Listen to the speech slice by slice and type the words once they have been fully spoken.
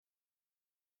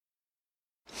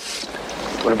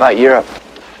What about Europe?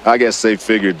 I guess they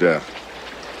figured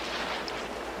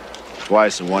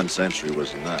twice in 1 century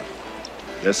was enough.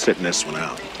 They're sitting this one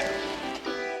out.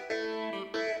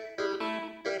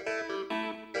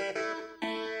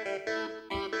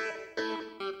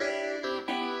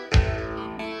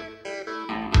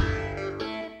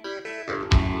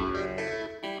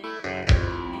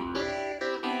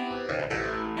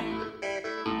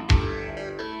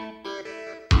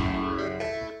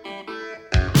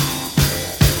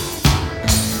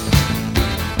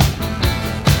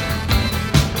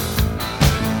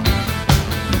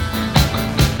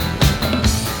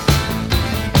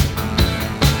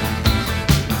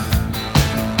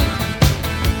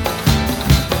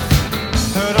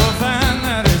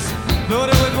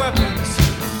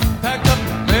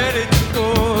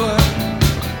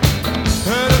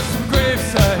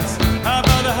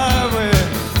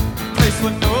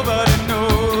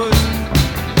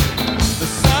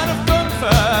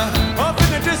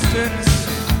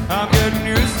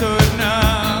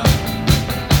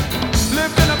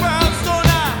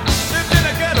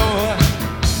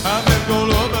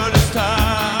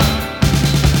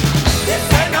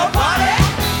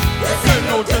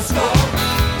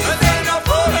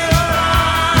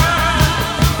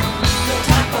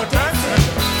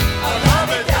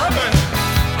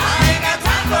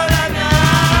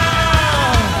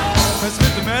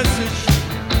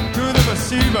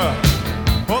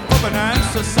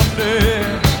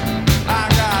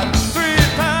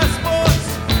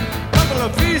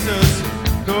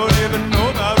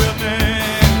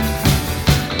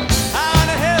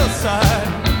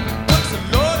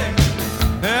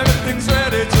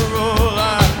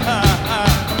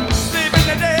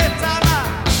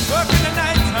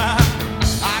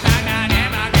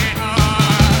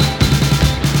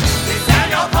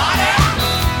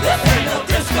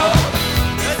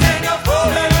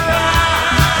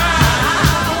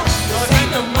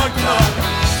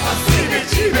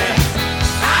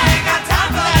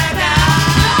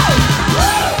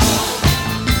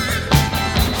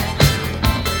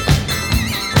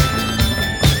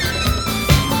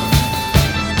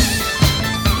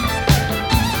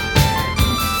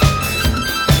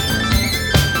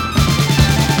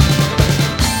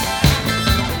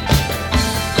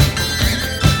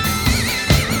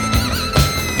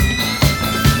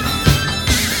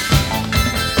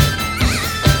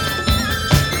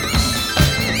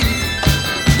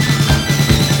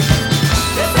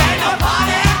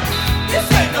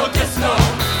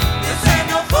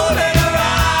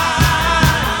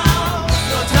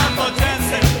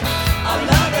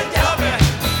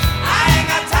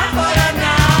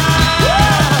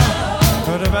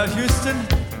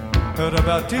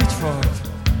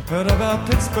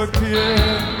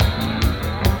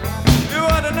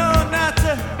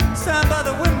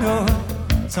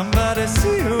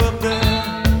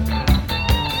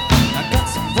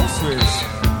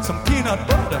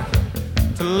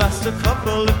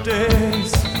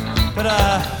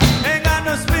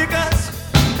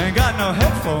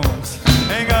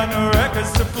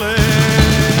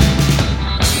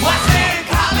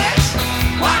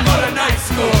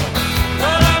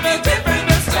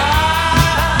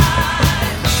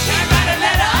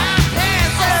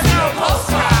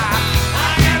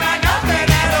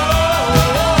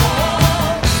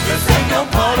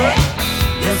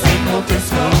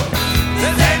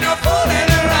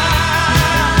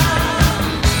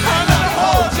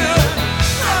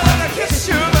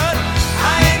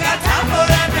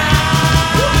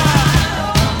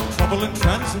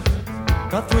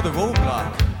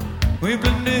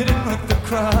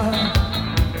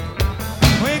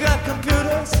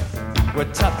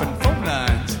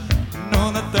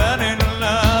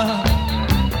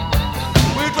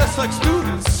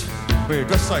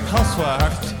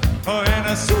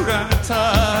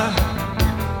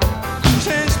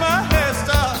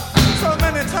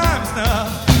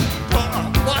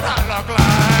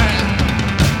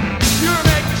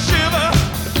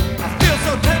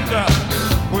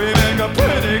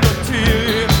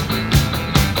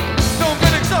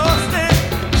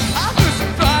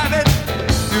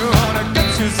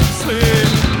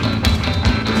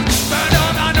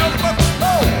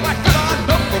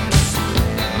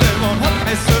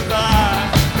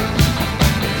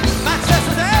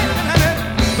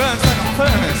 Burns like a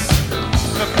furnace,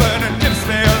 the burning gives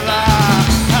me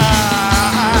alive.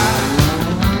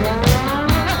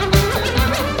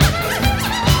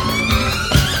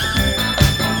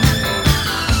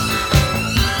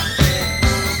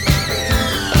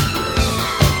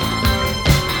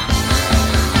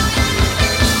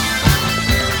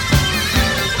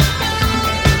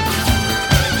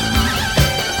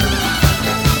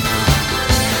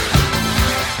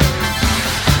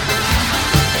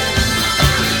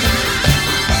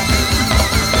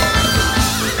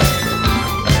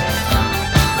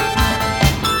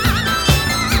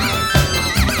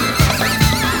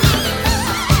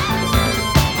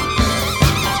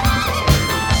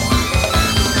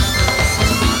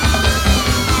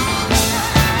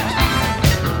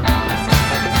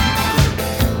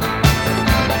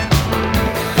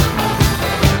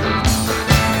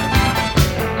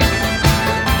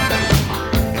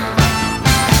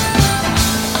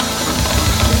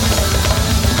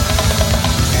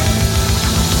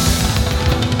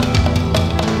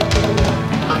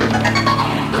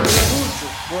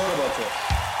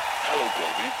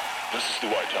 This is the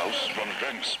White House. Ronald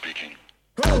Reagan speaking.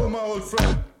 Hello, my old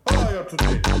friend. How are you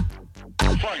today?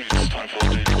 Fine, it's time for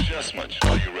a daily chess match.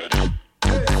 Are you ready?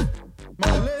 Yes.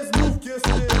 My last move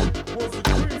yesterday was the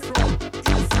queen from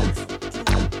E6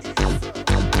 to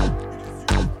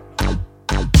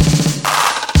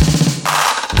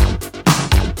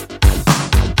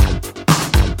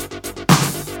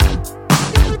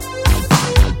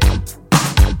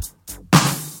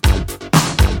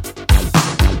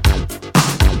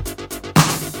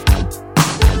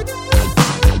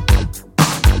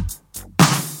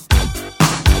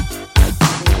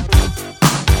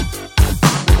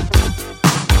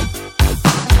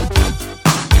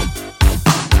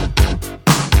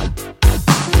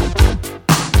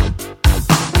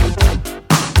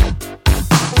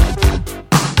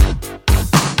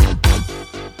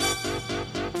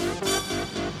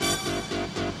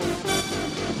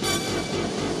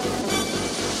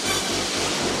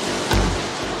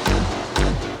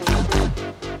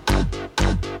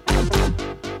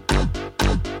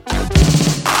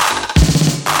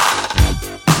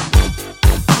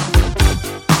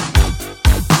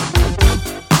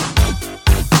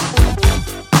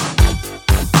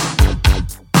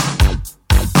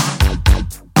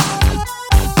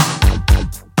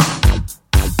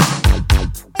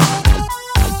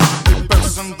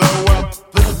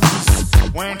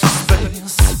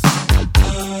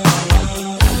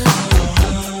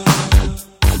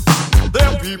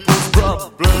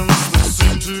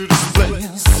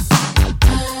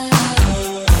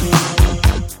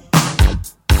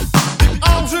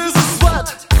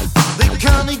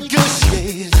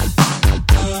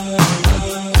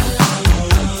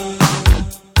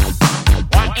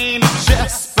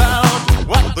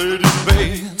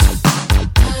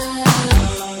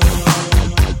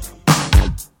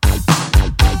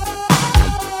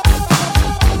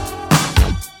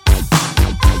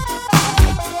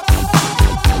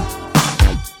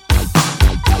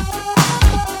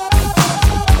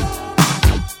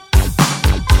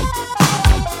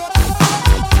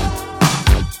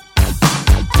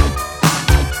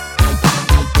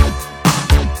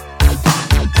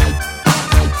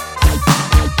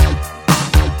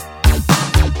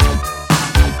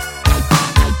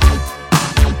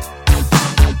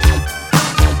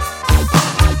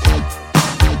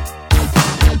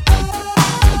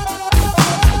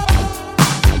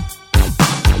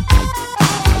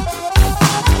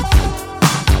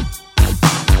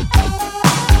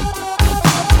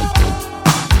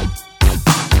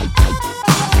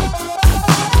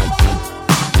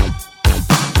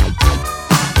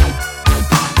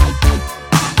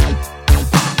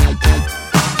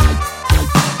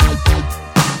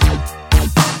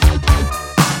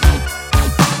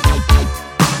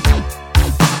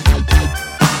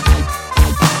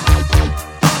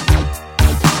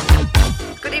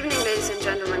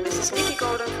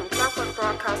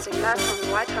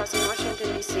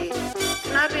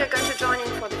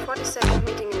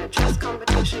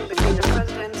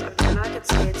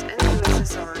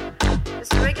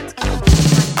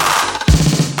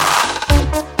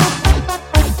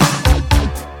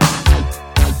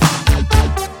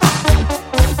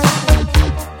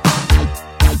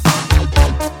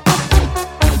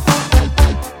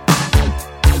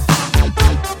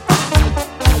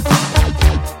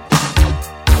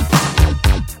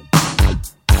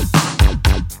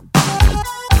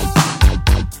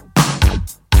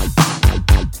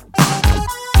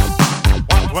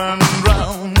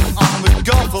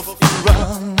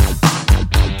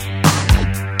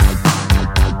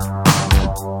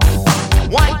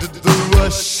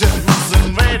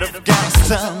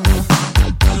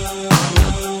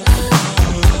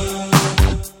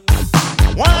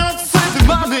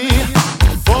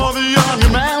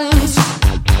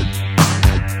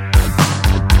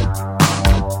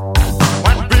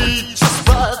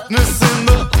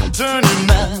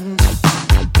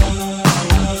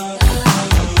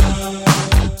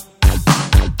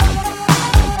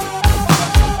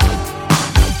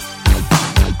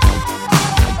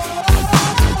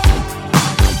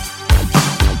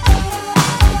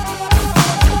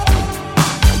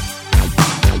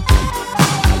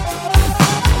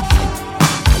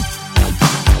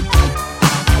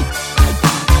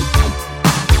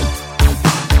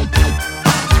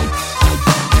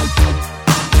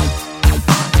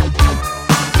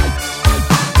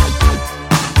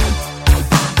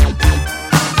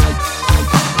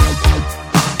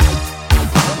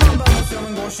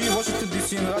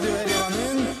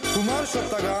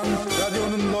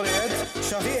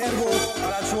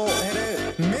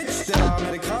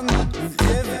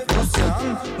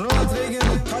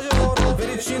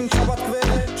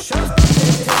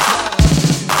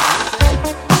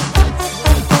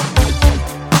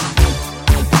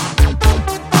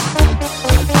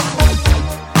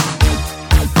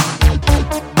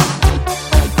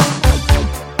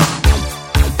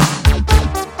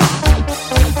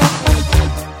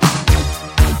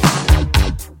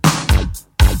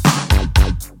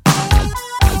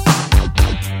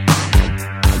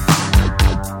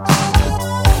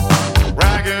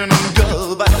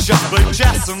just play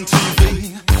jazz on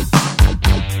TV.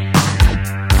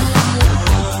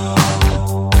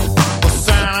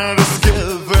 Santa's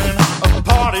giving a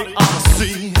party on the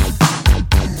sea.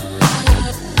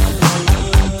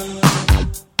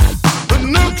 The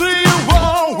nuclear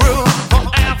war will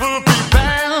forever be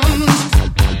banned.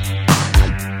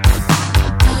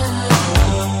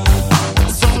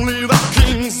 It's only the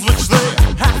kings which they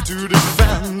have to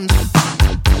defend.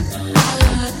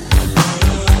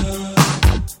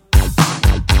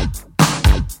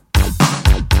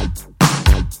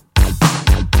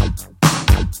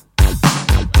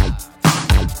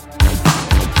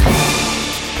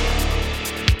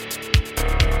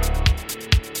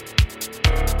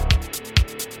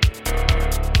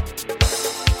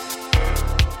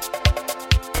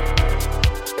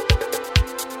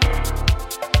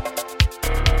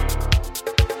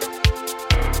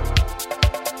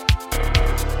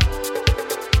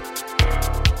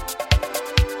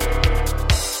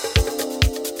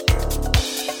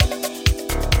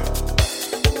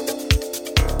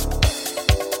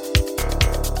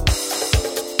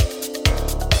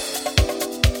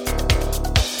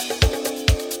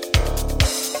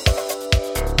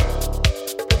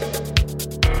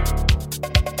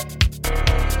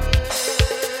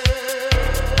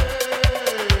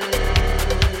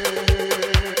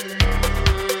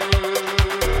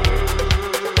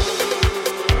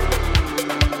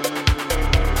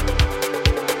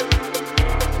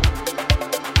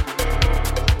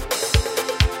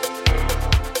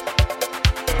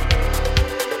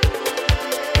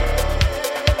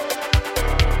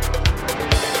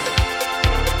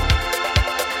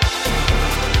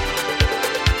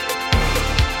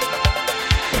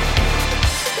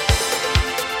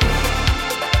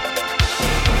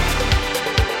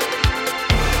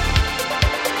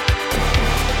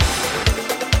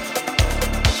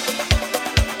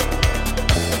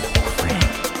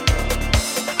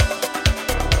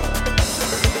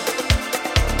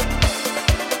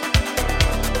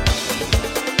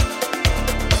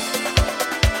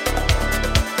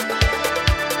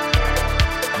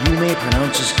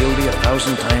 Pronounces guilty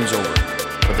 1,000 times over,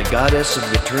 but the goddess of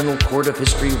the eternal court of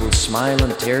history will smile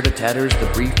and tear to tatters the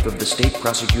brief of the state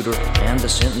prosecutor and the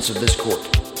sentence of this court,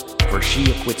 for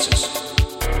she acquits us.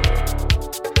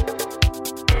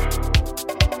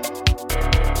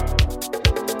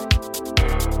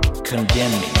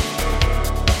 Condemn me.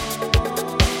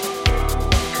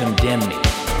 Condemn me.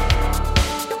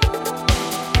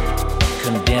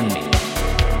 Condemn me.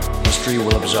 History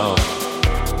will absolve.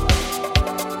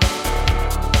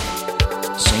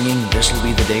 Singing, this'll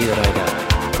be the day that I die.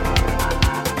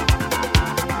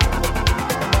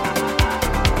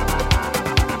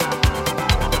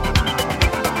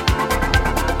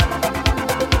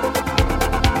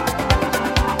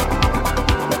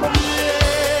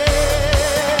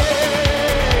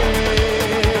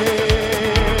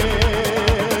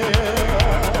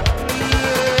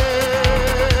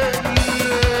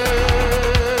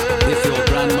 If your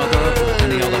grandmother or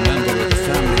any other member of the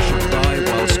family should die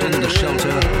whilst in the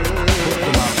shelter, put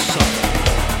them outside,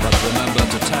 but remember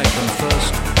to tag them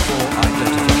first for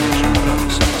identification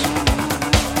purposes.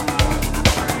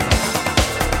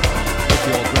 If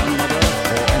your grandmother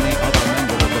or any other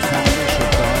member of the family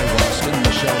should die whilst in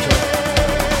the shelter,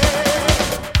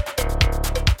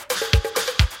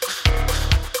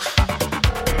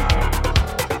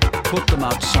 put them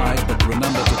outside, but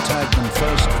remember to tag them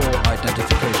first for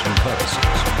identification purposes.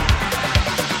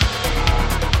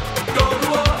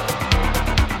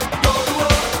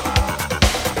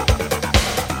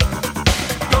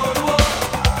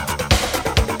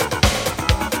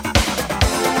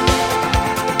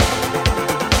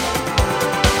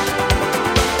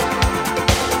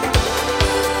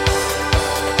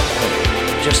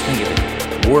 Just think of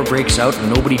it. War breaks out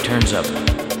and nobody turns up.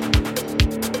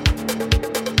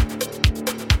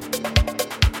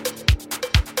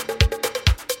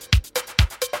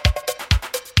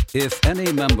 If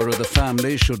any member of the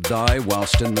family should die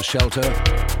whilst in the shelter,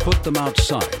 put them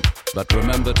outside, but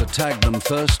remember to tag them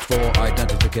first for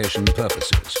identification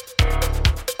purposes.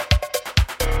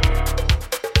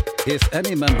 If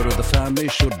any member of the family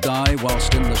should die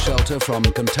whilst in the shelter from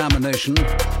contamination,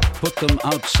 put them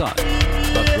outside,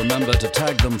 but remember to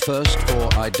tag them first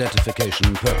for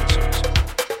identification purposes.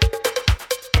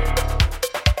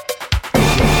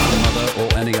 If your grandmother or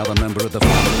any other member of the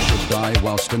family should die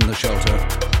whilst in the shelter,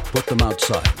 put them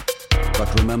outside,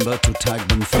 but remember to tag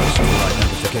them first for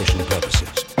identification purposes.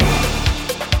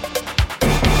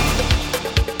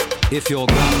 If your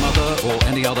grandmother or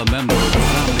any other member of the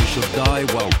family should die,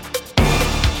 well,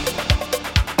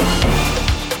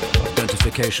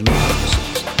 identification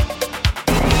purposes.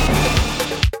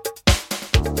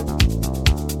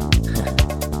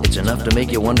 enough to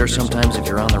make you wonder sometimes if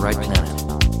you're on the right planet.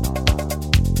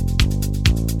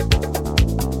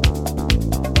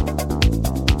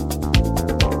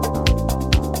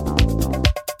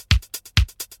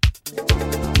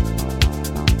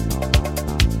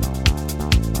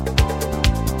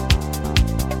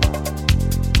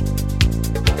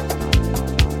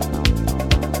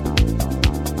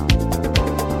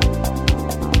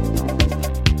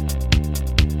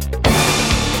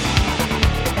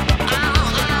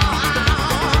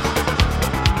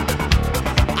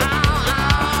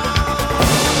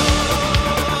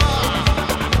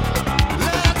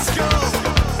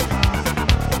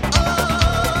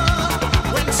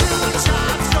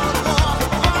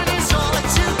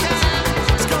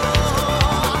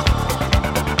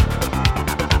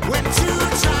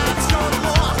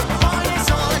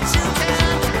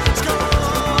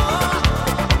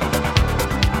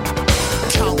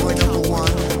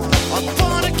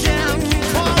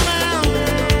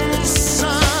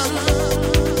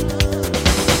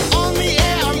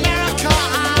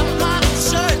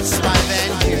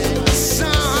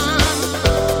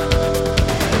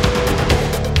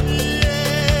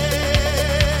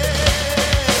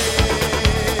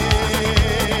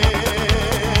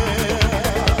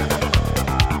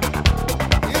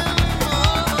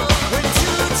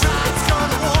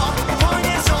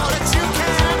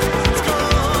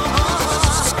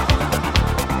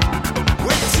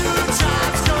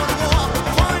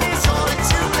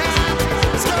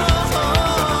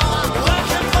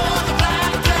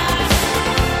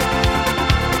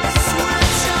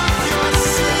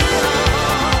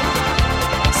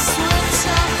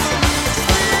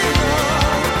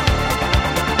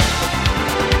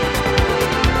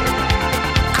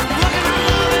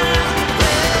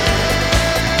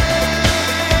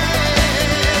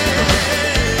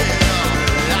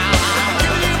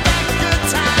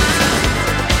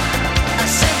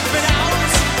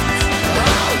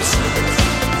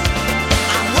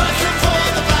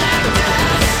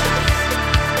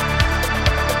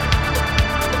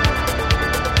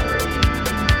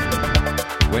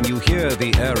 When you hear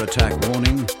the air attack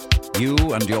warning, you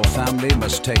and your family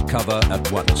must take cover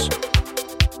at once.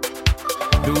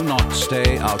 Do not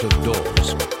stay out of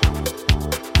doors.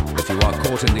 If you are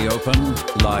caught in the open,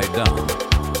 lie down.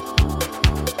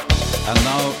 And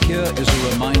now here is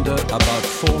a reminder about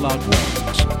fallout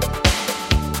warnings.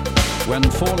 When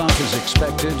fallout is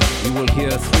expected, you will hear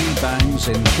 3 bangs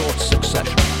in short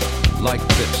succession, like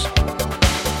this.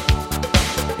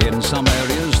 In some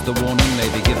areas, the warning may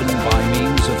be given by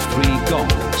means of 3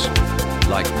 gongs,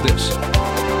 like this.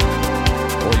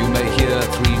 Or you may hear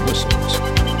 3 whistles.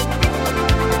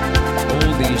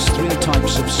 All these 3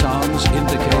 types of sounds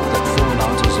indicate that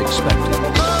fallout is expected.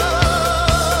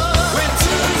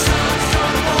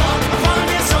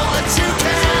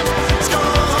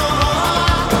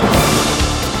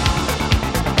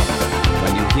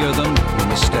 When you hear them, you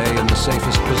must stay in the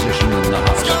safest position in the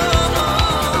house.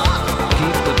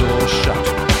 Keep the doors shut.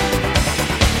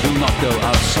 Do not go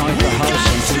outside the house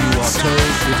until you are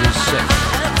told it is safe.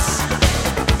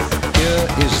 Here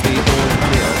is the all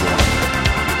clear one.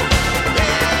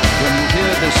 When you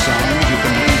hear this sound, you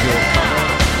can leave your cover.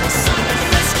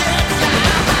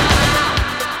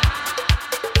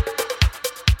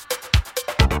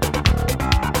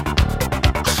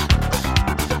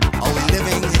 Are we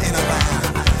living in a land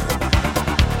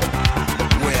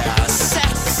where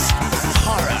sex and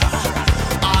horror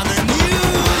are the new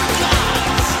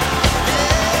gods?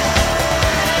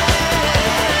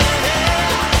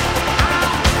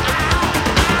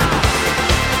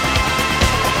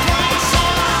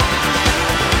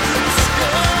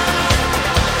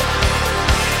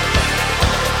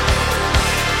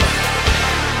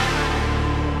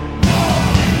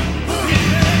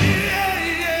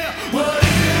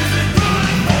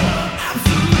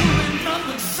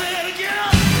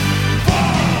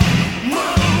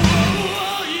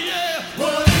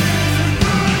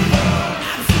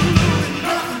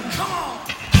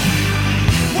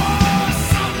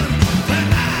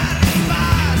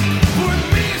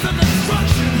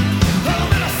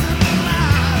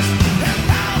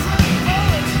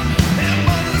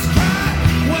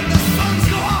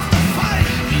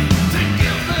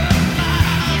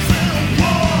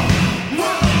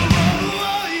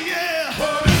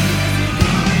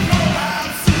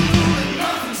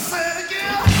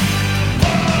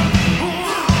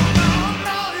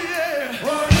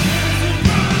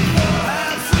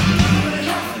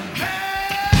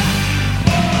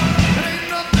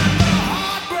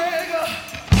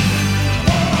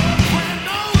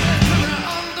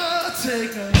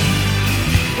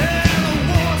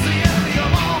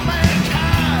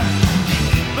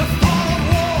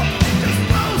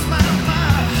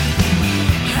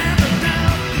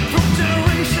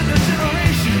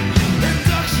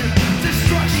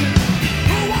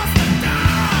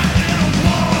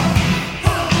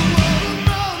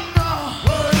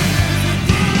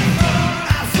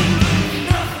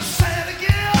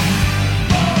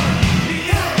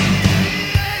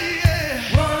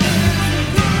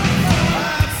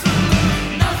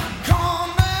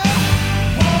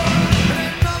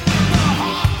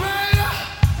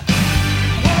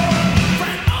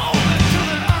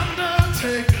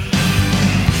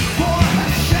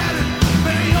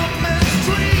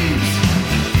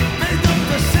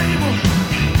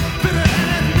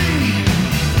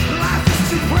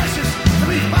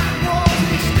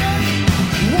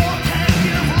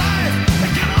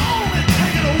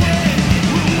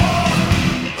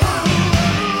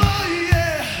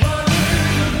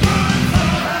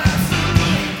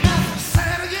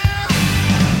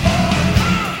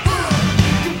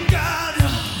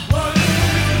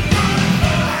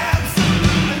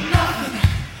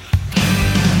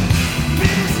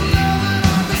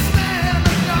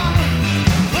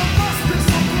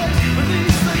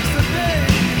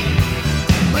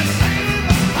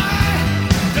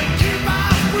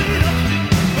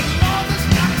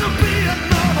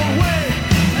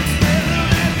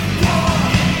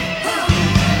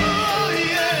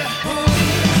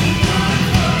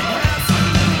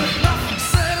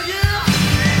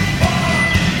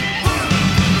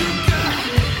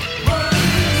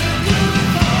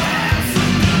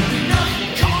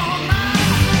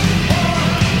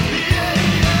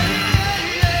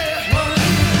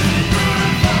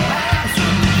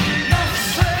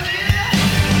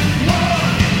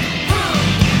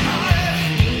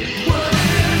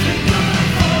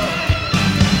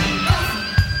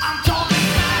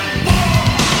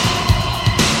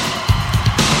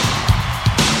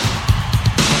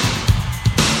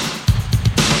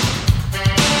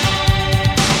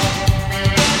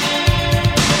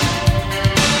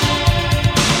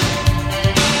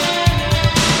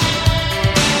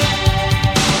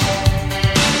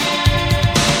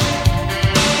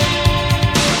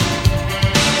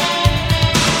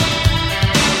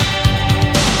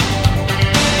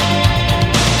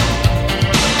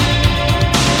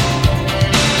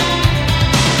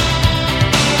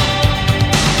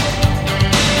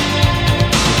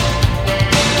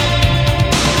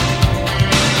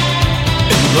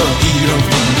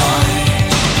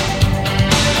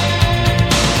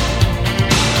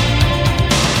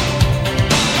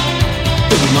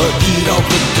 the heat of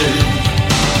the day.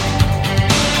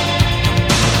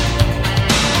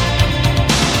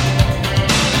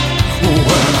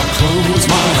 When I close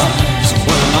my eyes,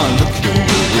 when I look your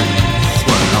way,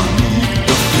 when I meet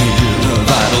the fear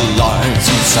that lies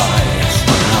inside,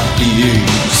 when I hear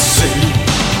you say,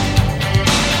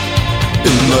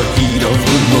 in the heat of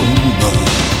the moment,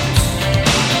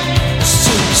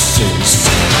 say, someday,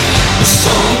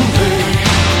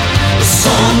 someday,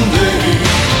 someday,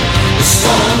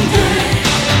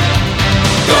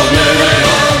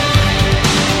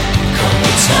 come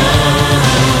a time.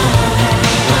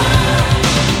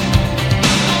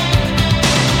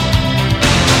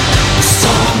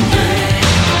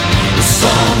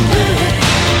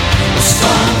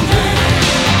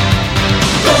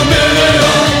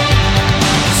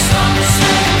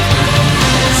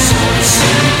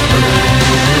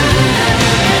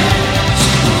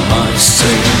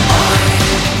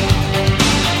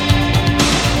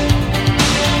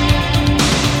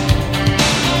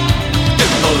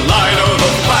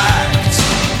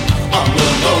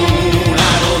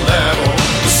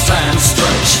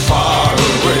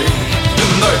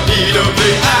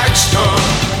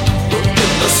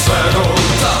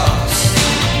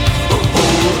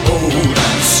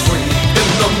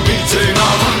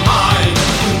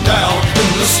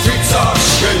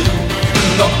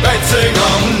 Betting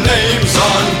on names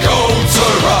on gold to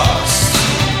rust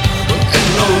in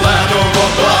the land of the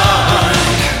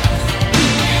blind.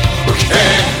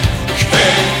 Okay.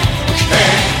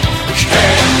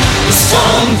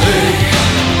 Someday,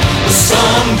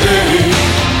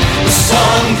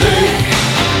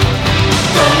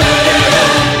 come here,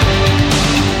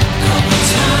 come a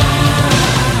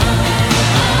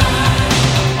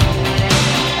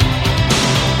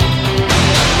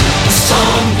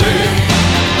Someday,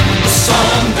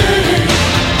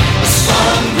 come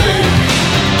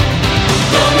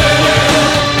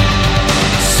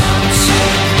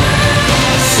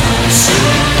here,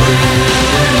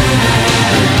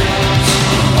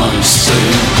 I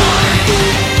say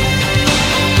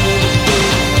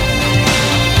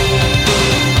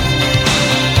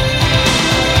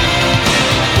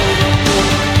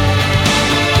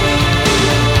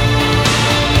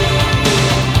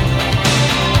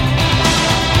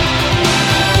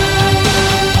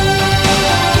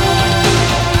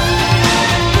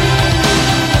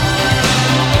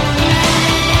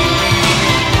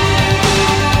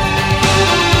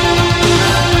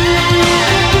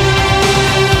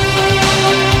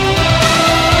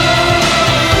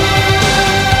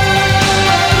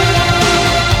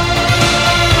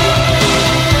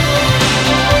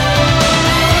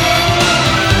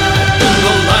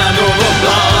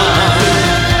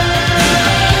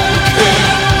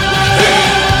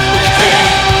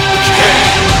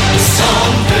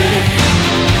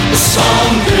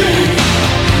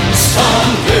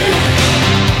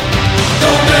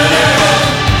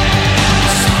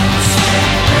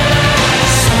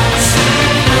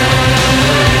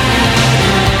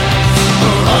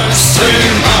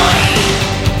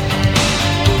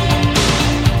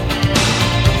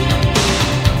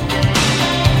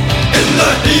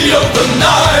heat of the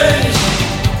night,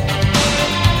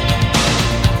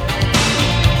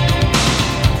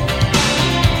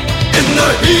 in the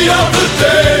heat of the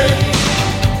day,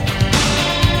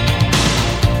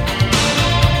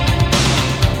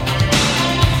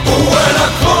 when I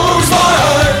close my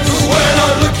eyes, when I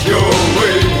look your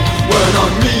way, when I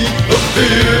meet the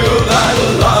fear that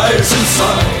lies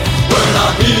inside, when I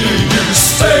hear you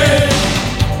say,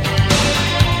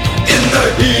 in the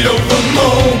heat of the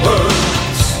moment,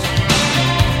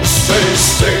 say,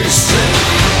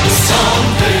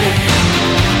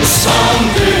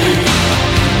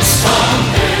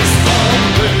 someday,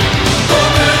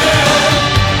 come here,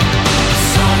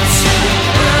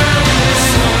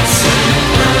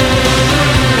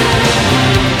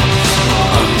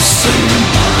 I'm saying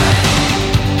bye.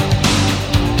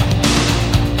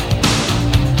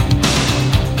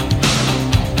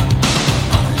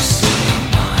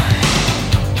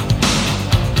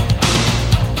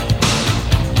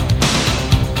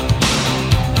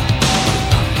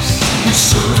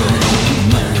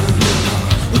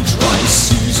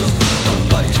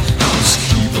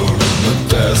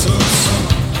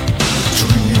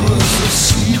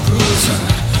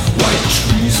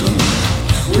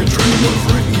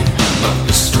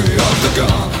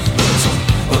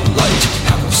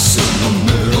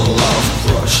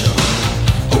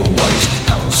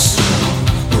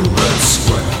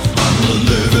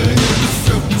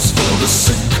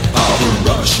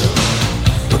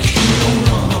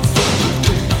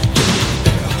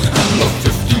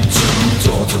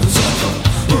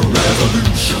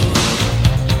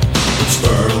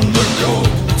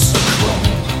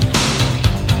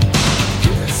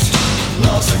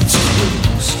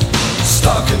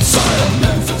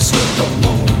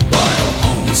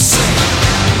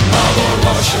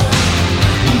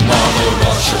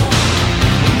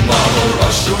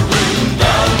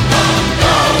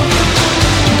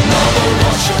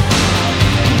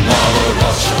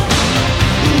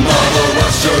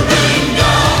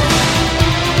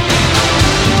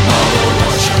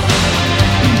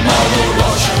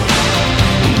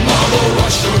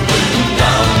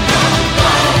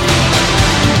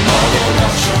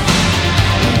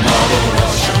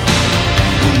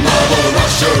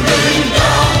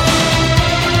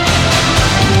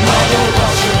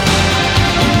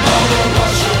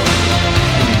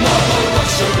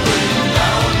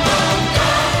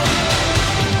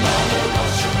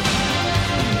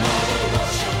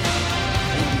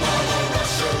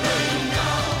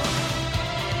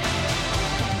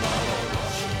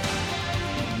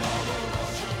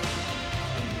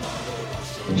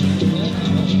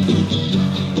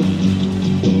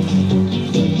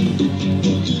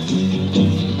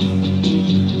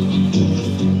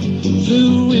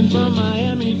 from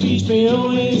Miami Beach,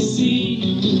 POAC.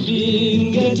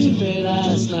 Didn't get to bed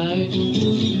last night.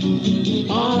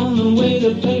 On the way,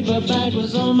 the paperback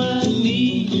was on my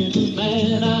knee.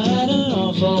 Man, I had an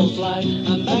awful flight.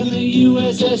 I'm back in the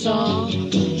USSR.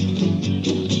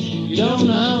 You don't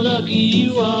know how lucky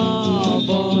you are,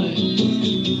 boy.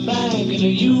 Back in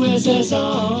the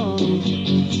USSR.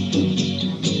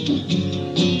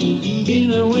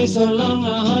 Been away so long,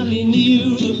 I hardly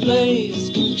knew the place.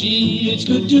 Gee, it's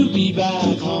good to be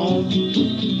back home.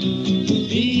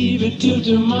 Leave it till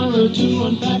tomorrow to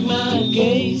unpack my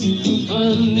case.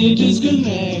 Honey,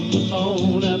 disconnect the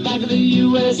phone. I'm back in the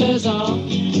USSR.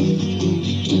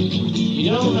 You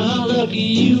don't know how lucky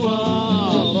you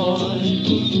are, boy.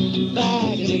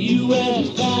 Back in the US,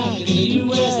 back in the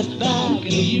US, back in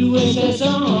the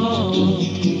USSR.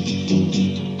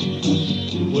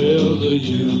 Well, the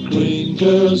Ukraine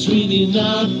girls really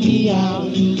knocked me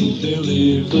out. They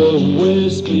leave the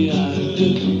West behind.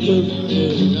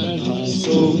 And my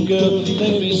soul girl,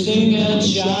 let me sing and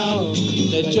shout.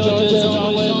 That Georgia's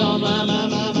always on my mind.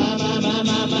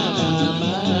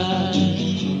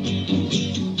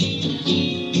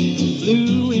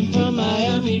 Flew in from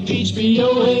Miami Beach,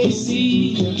 POAC.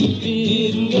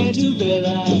 Didn't get to bed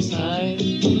last night.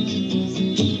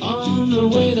 On the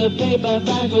way, the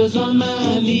paperback was on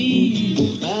my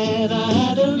knee. Man, I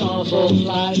had an awful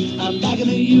flight. I'm back in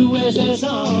the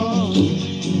USSR.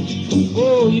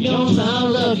 Oh, you don't know how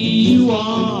lucky you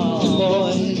are,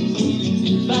 boy.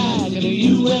 Back in the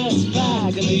US,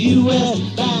 back in the US,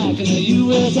 back in the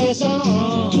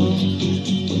USSR.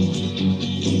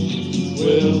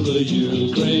 Well, the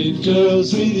Ukraine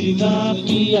girls really knocked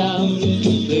me out.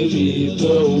 They leave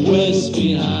the West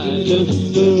behind.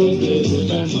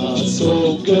 And my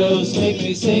soul girls make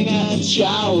me sing and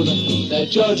shout. That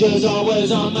Georgia's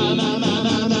always on my mind.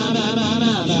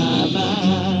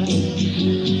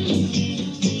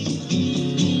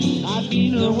 I've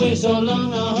been away so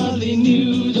long, I hardly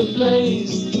knew the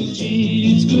place.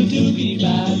 Gee, it's good to be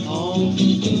back home.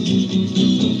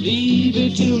 Leave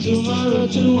it till tomorrow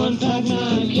to unpack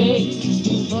my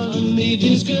case. Monday,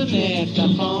 disconnect the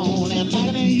phone and back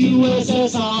in the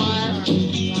USSR.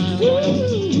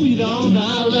 Woo, you don't know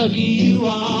how lucky you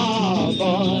are,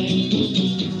 boy.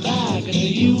 Back in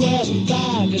the US,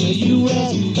 back in the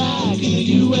US, back in the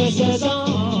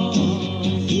USSR.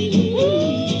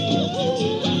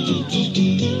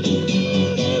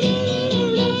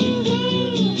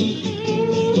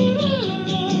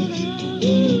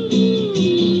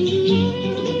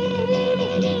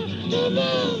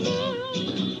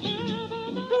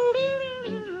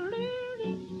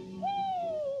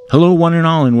 Hello, one and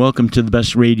all, and welcome to the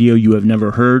best radio you have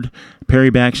never heard. Perry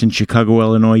Bax in Chicago,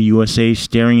 Illinois, USA,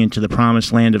 staring into the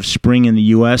promised land of spring in the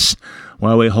U.S.,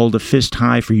 while we hold a fist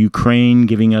high for Ukraine,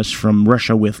 giving us From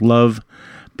Russia with Love,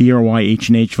 BRY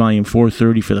H&H Volume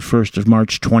 430 for the 1st of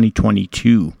March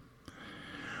 2022.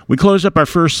 We close up our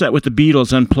first set with the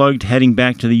Beatles Unplugged, heading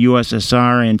back to the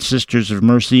USSR, and Sisters of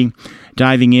Mercy,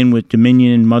 diving in with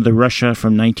Dominion and Mother Russia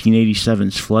from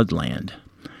 1987's Floodland.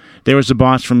 There was the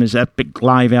Boss from his epic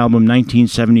live album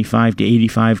 1975 to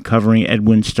 85 covering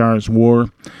Edwin Starr's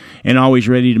War, and always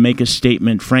ready to make a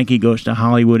statement, Frankie Goes to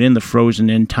Hollywood in the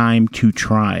Frozen in Time, Two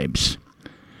Tribes.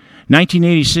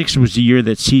 1986 was the year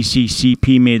that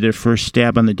CCCP made their first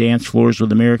stab on the dance floors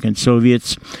with American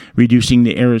Soviets, reducing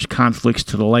the era's conflicts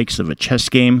to the likes of a chess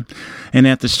game, and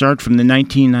at the start from the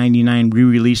 1999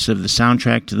 re-release of the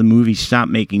soundtrack to the movie Stop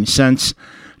Making Sense,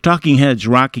 Talking Heads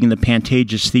rocking the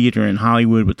Pantages Theater in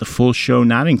Hollywood with the full show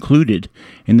not included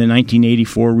in the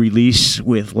 1984 release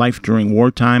with Life During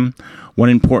Wartime, one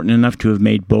important enough to have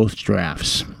made both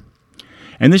drafts.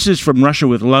 And this is From Russia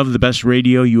with Love, the best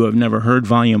radio you have never heard,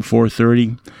 Volume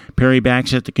 430. Perry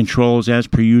Bax at the controls as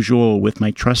per usual with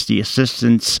my trusty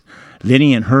assistants,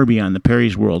 Vinny and Herbie on the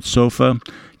Perry's World sofa,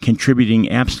 contributing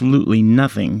absolutely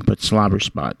nothing but slobber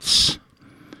spots.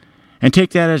 And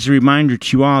take that as a reminder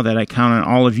to you all that I count on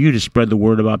all of you to spread the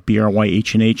word about BRY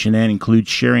H&H, and that includes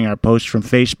sharing our posts from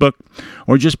Facebook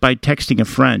or just by texting a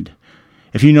friend.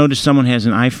 If you notice someone has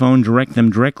an iPhone, direct them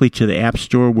directly to the App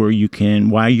Store where you can,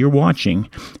 while you're watching,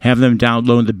 have them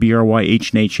download the BRY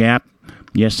H&H app.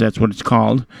 Yes, that's what it's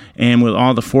called. And with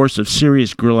all the force of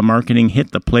serious guerrilla marketing,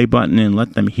 hit the play button and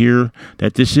let them hear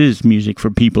that this is music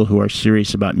for people who are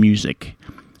serious about music.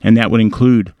 And that would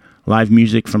include live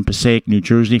music from Passaic, New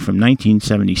Jersey from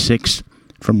 1976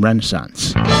 from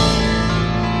Renaissance.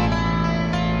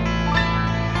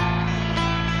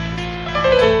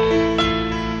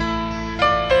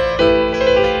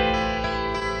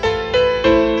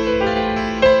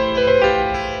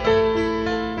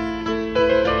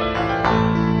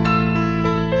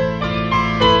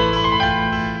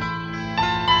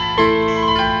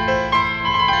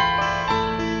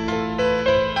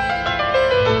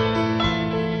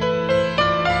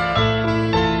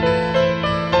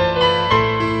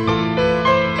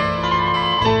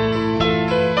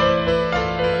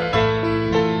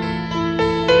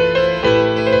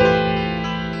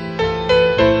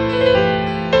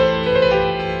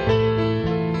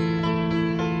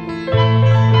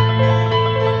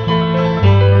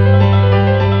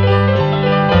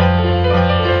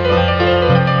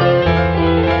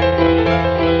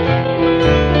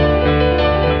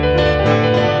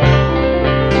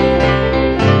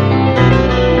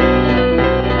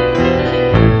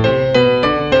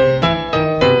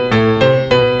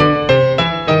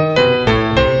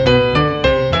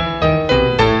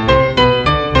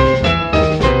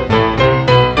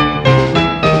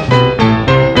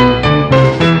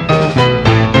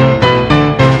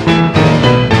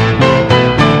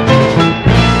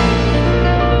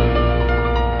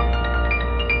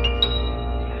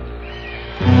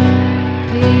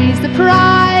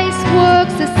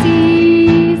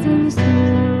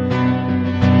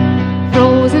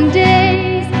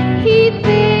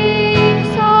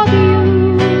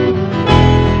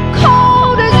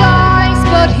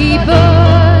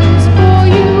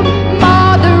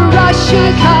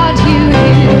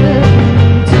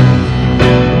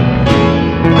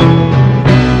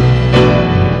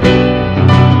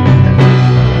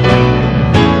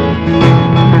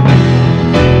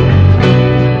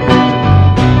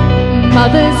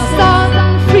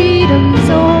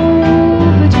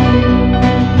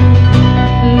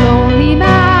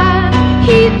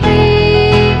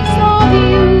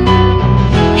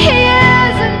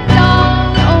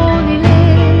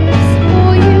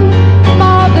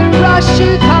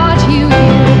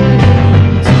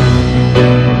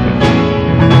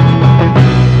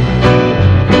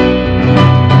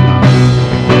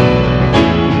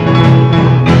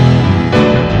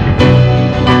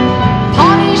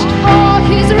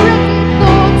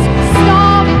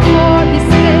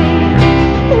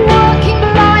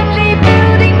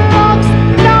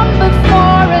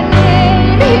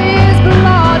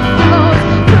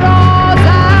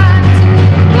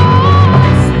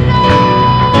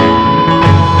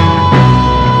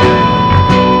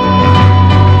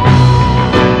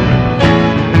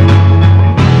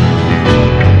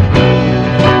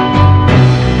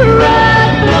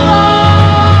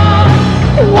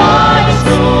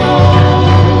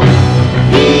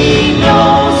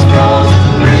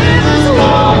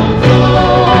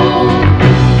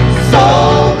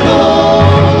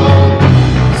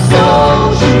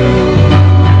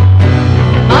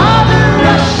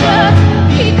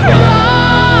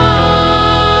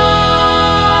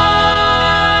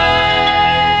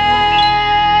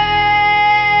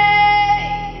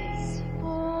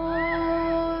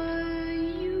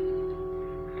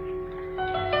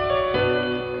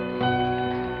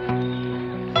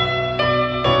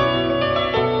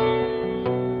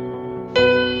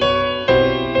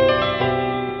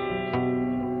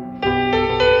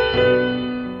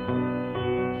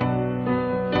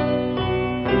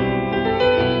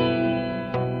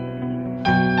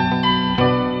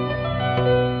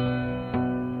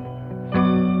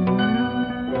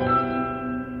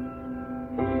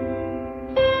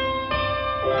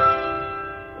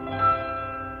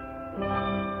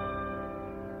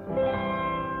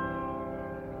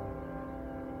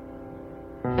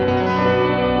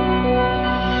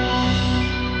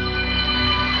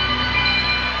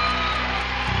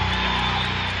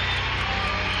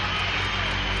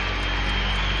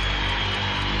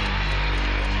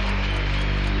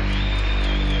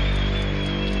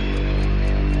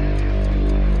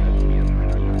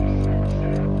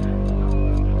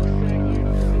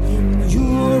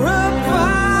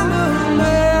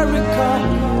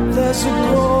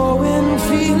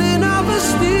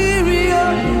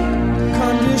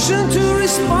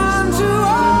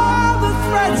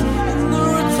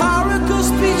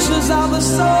 speeches of the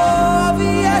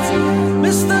Soviets.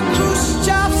 Mr.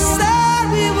 Khrushchev said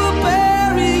we will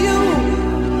bury you.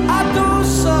 I don't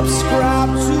subscribe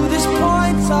to this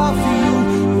point of view.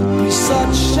 It would be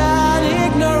such an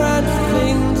ignorant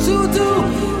thing to do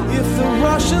if the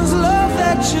Russians love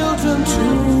their children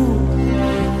too.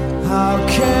 How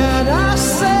can I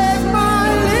save my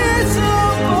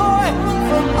little boy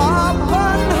from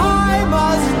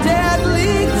Oppenheimer's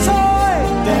deadly toy?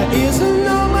 There is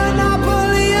no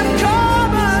monopoly of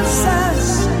common sense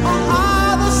on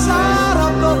either side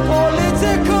of the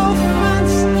political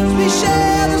fence. We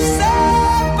share the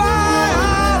same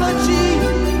biology,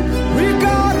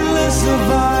 regardless of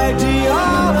ideology.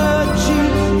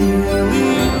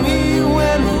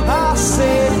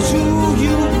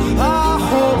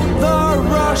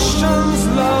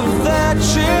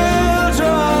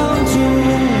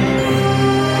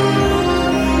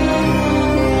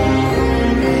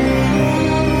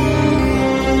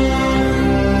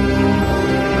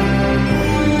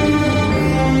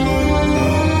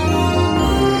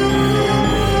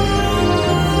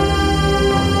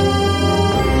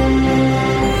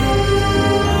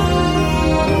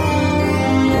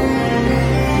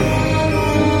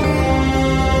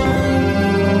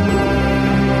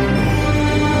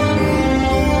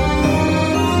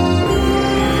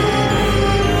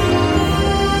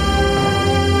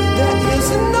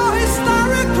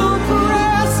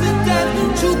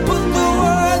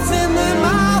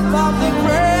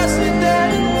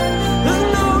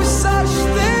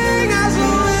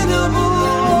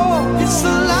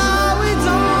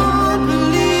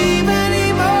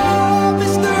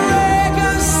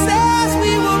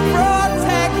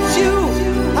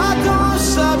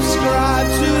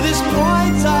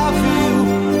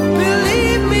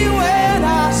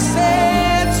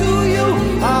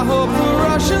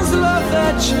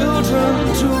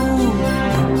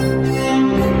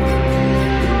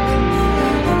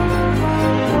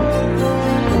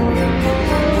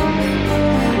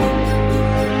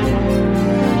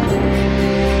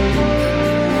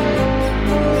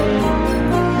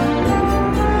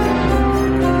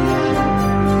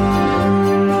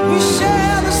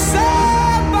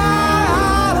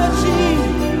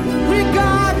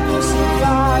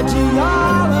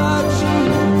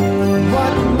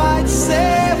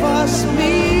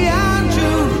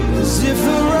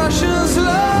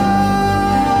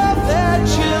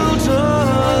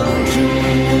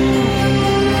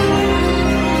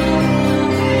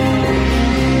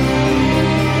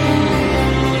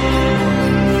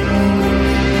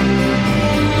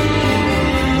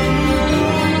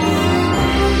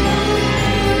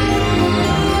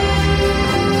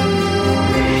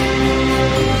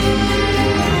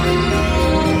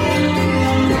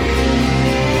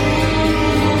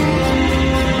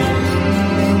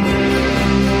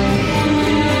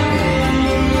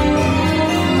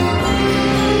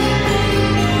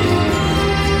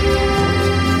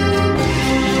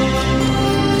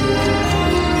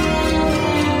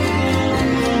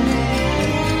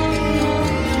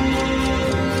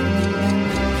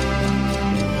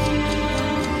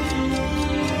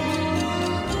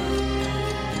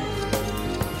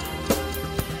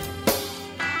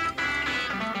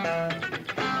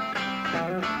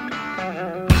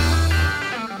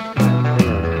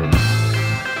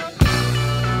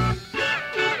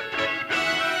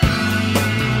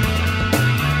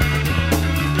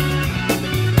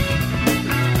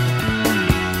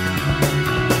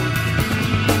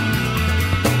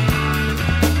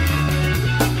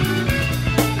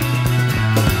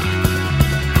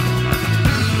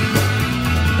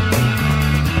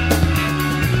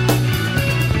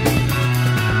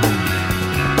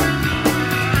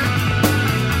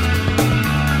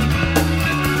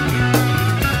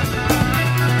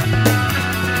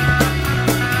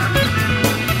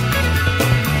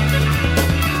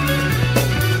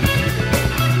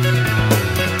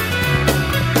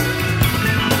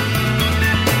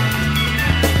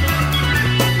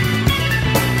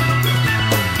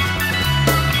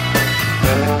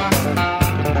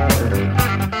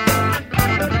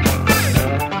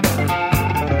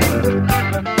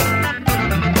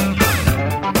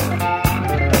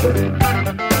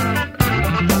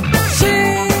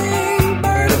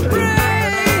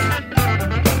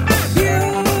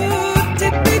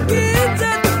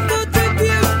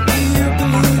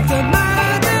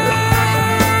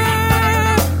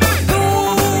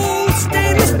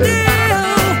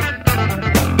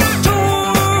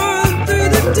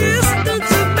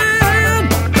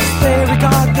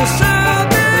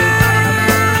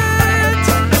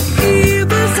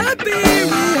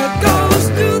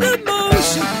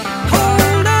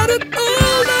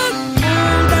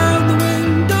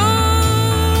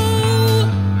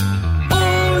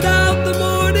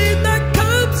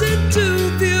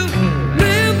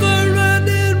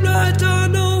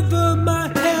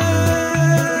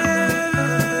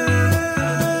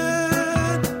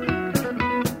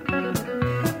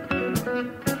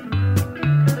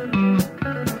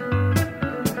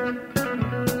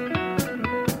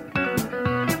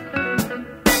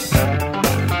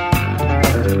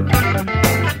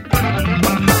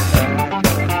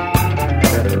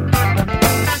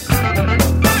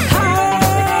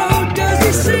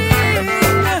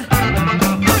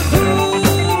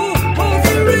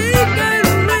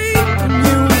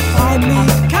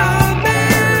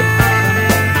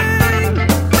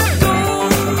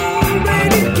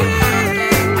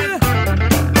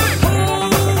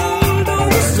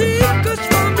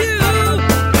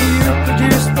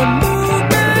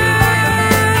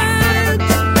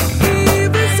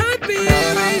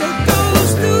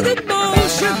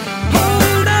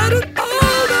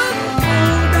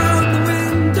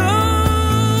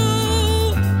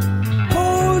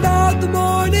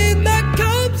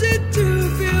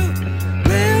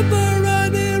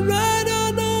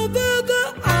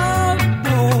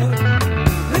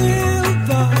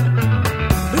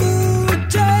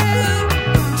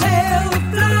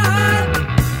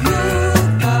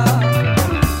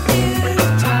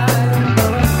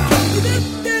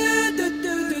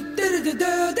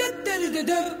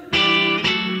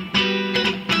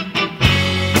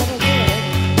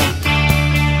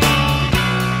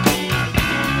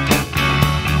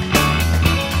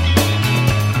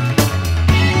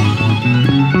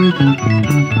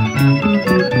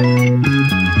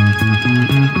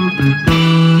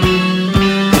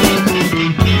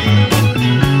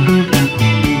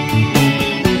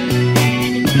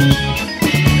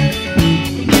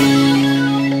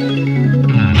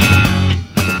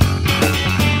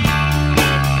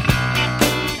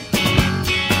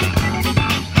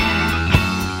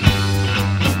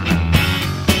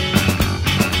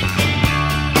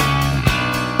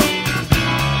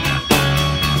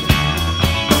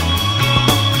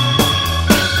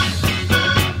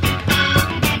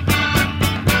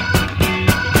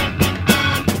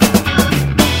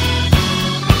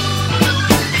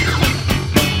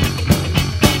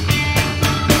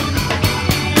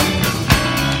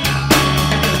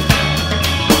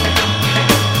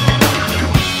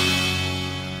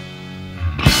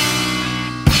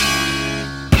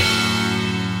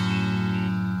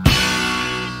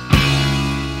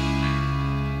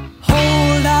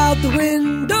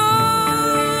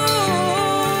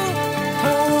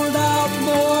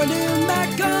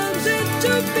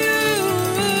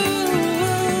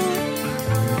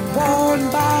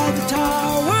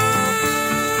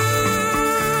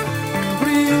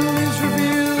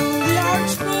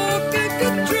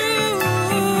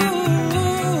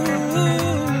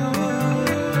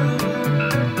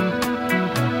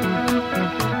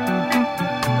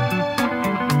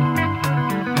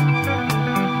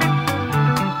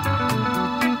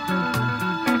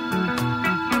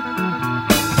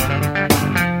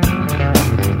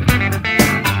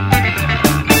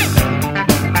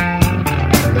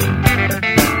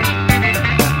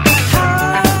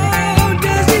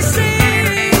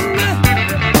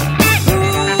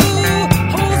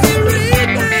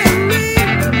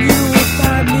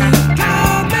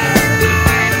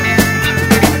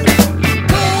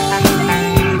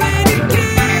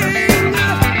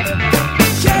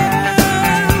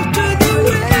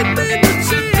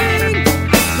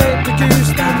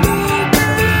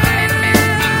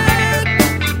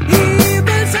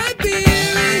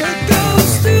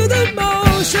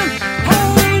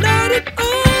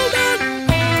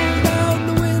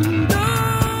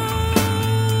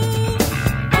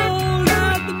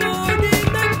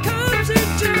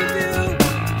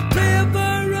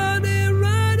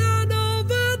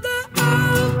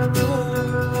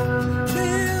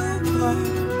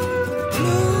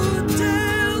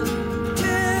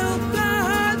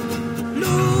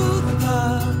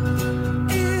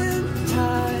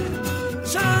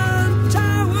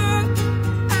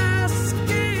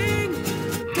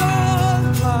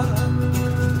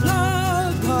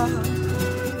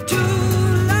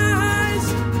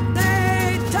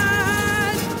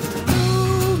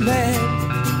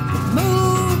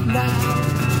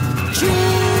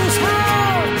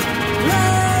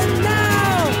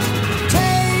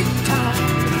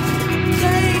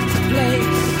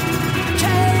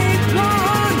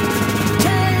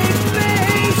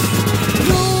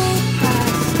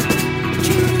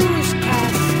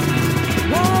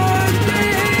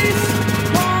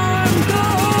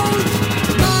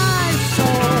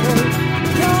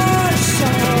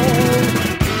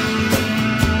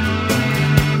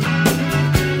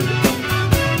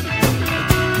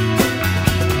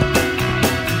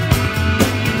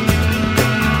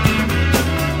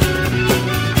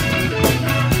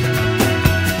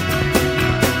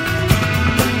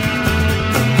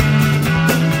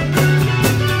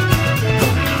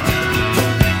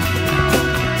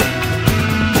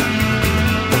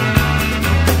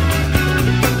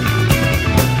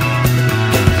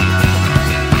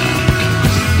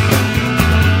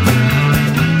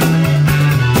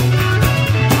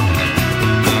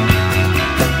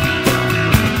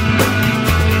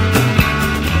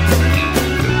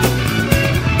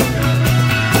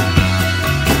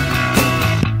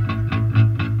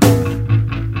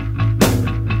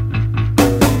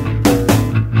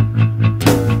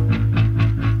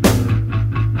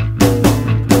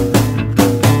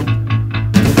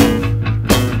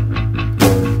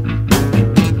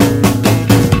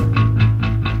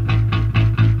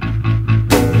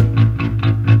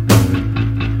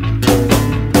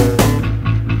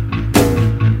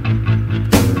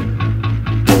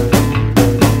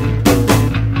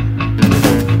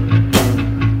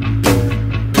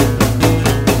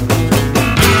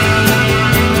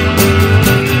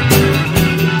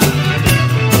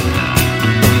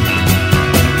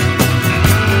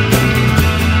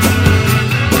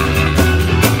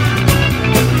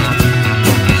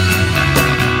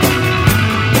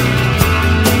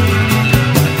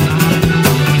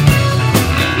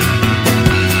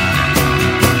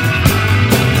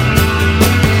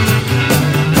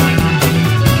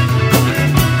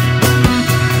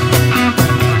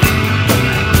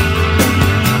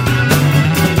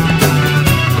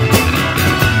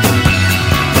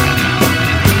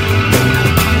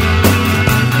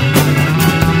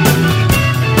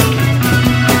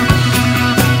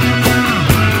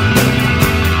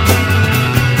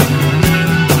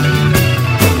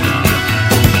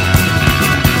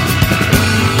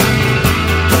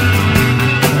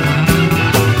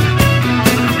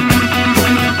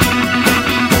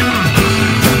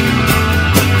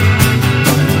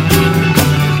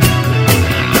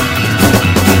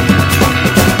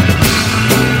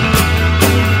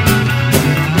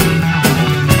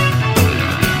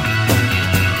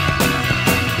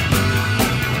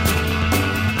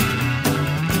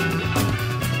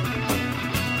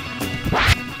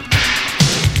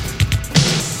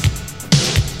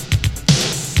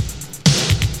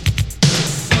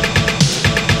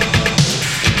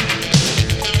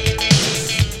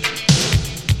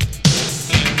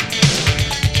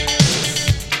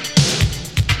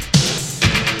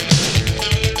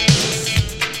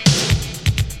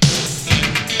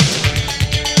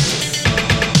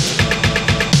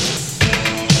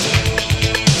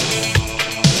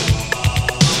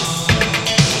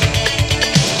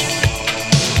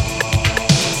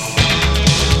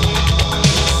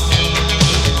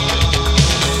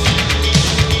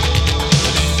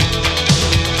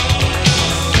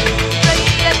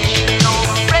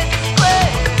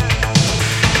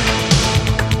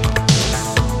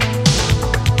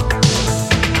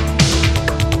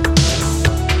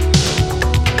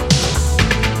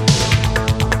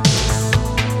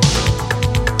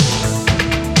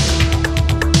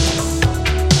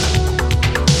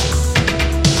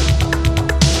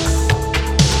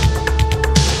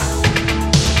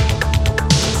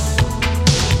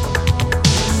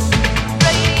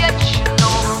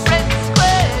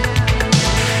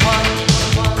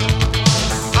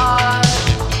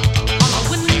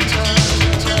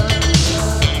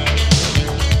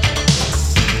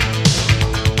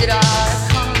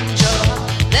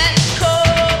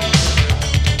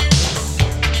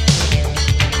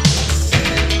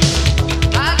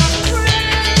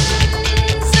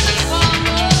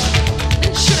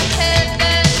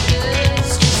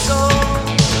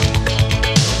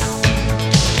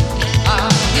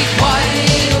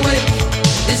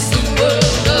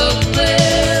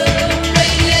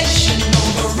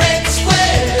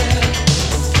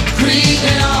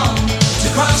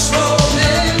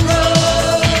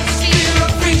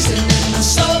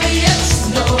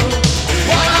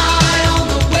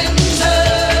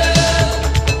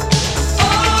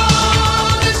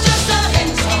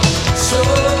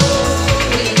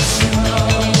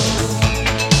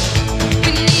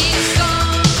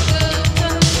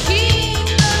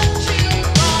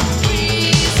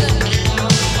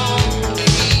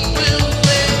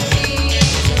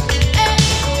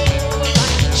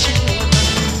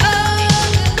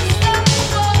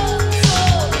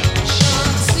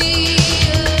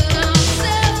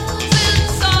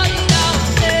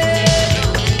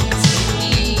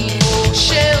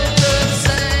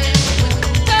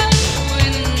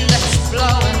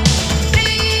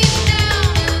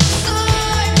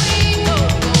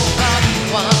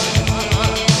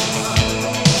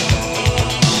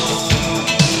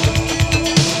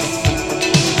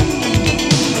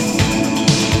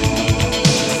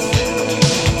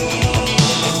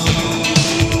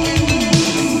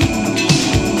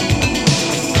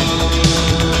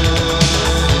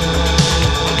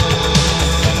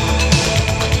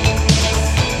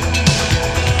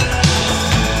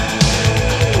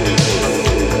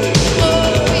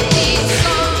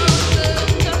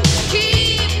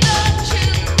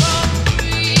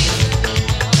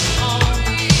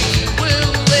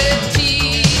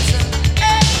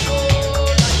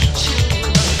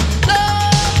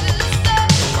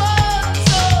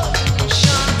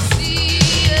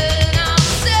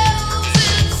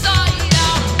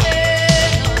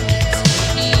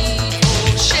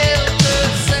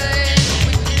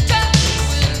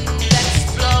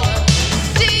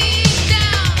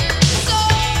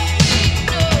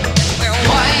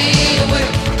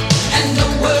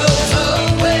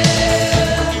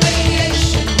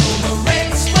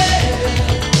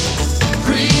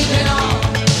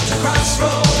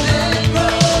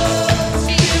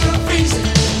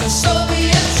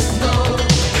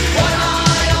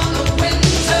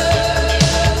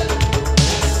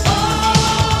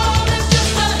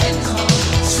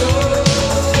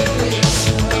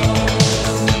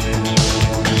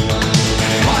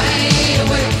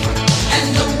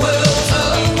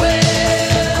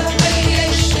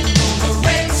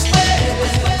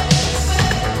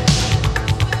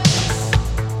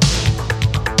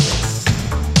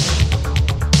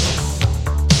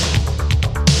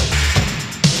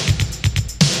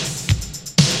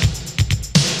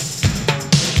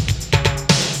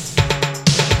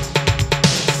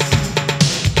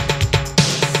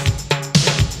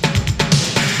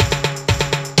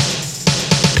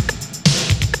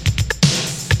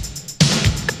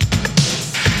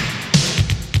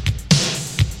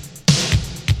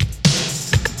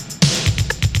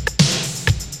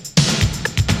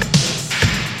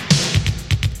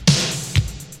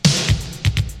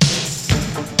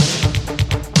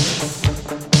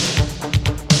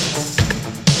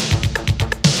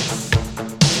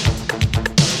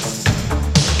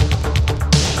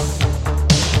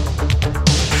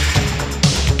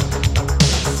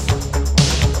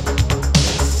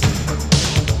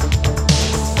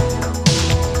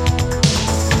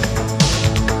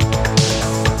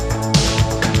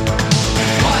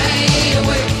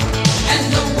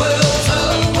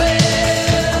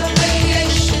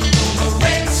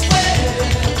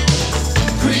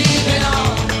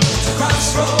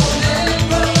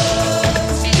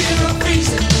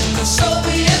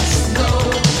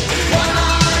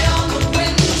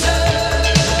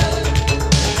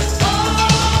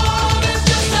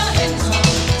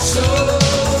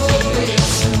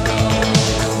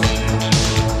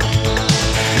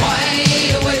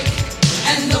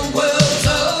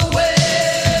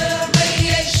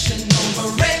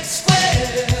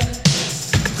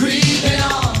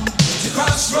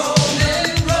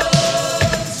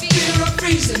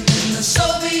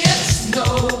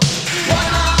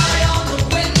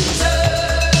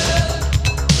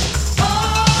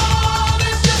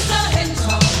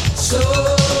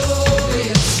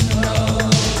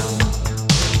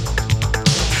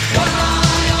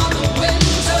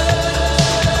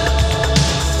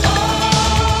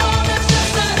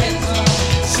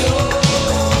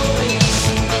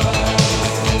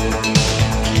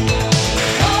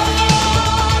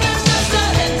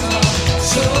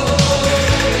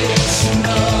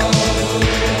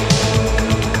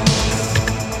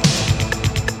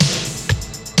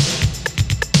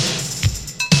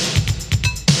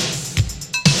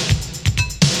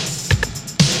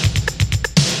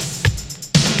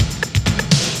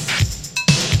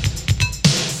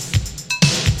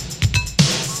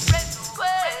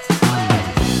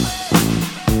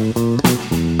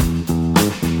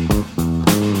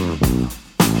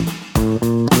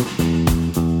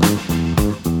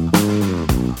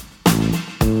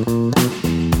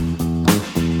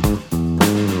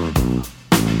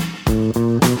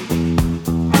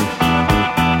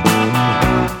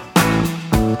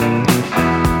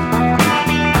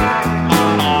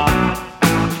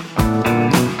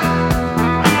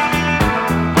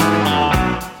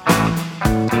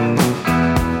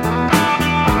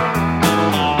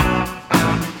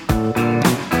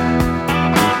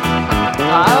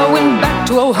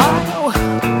 to Ohio,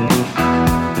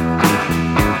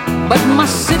 but my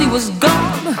city was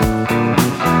gone.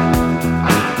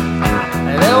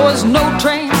 There was no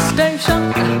train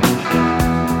station,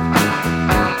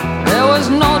 there was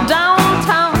no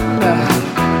downtown.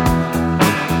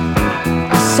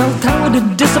 South Tower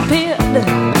had disappeared.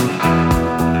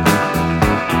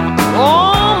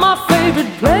 All my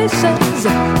favorite places,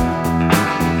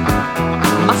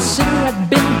 my city had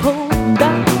been pulled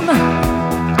down,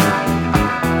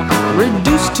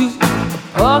 reduced to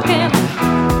parking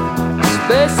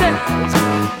spaces.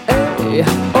 Hey,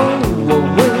 oh,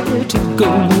 where to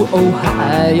go,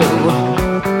 Ohio?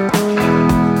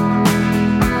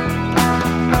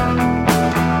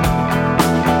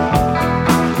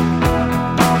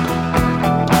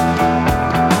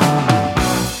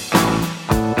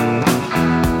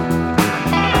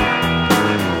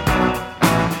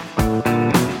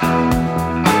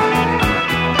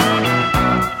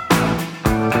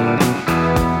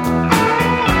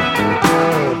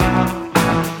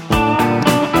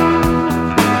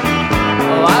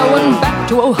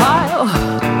 To Ohio,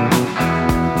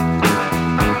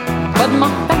 but my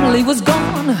family was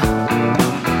gone.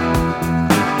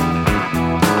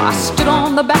 I stood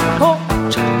on the back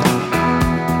porch,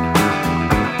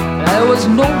 there was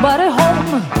nobody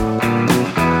home.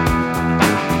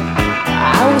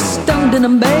 I was stunned and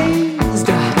amazed.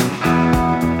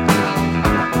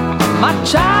 My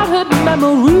childhood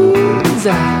memories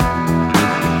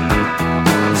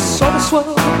sort of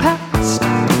swirled past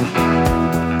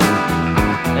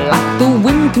like the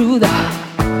wind through the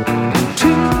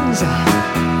trees.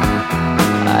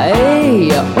 Hey,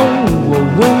 oh,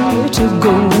 where to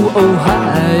go,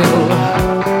 Ohio?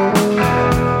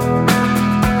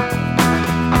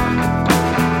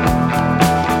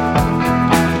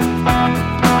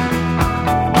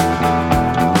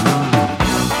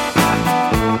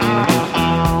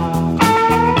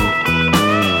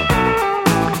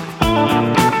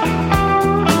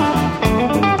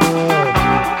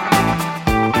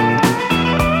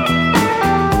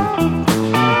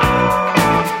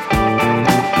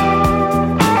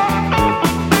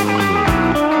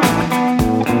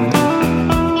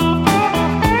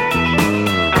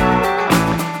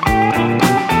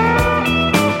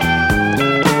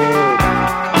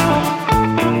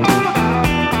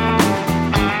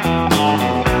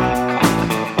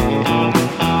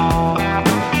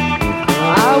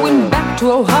 To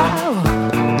Ohio,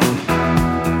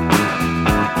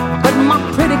 but my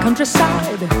pretty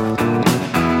countryside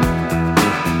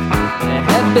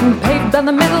had been paved down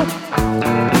the middle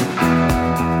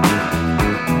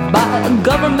by a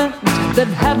government that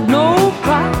had no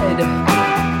pride.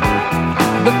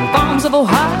 The farms of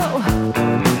Ohio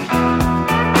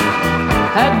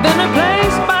had been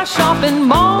replaced by shopping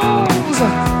malls,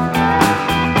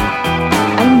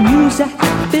 and music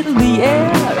filled the air.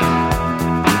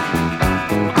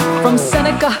 From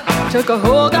Seneca to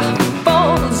Cuyahoga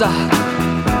Falls,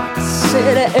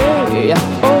 city, hey,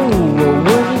 oh,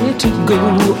 where to go,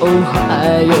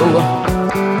 Ohio?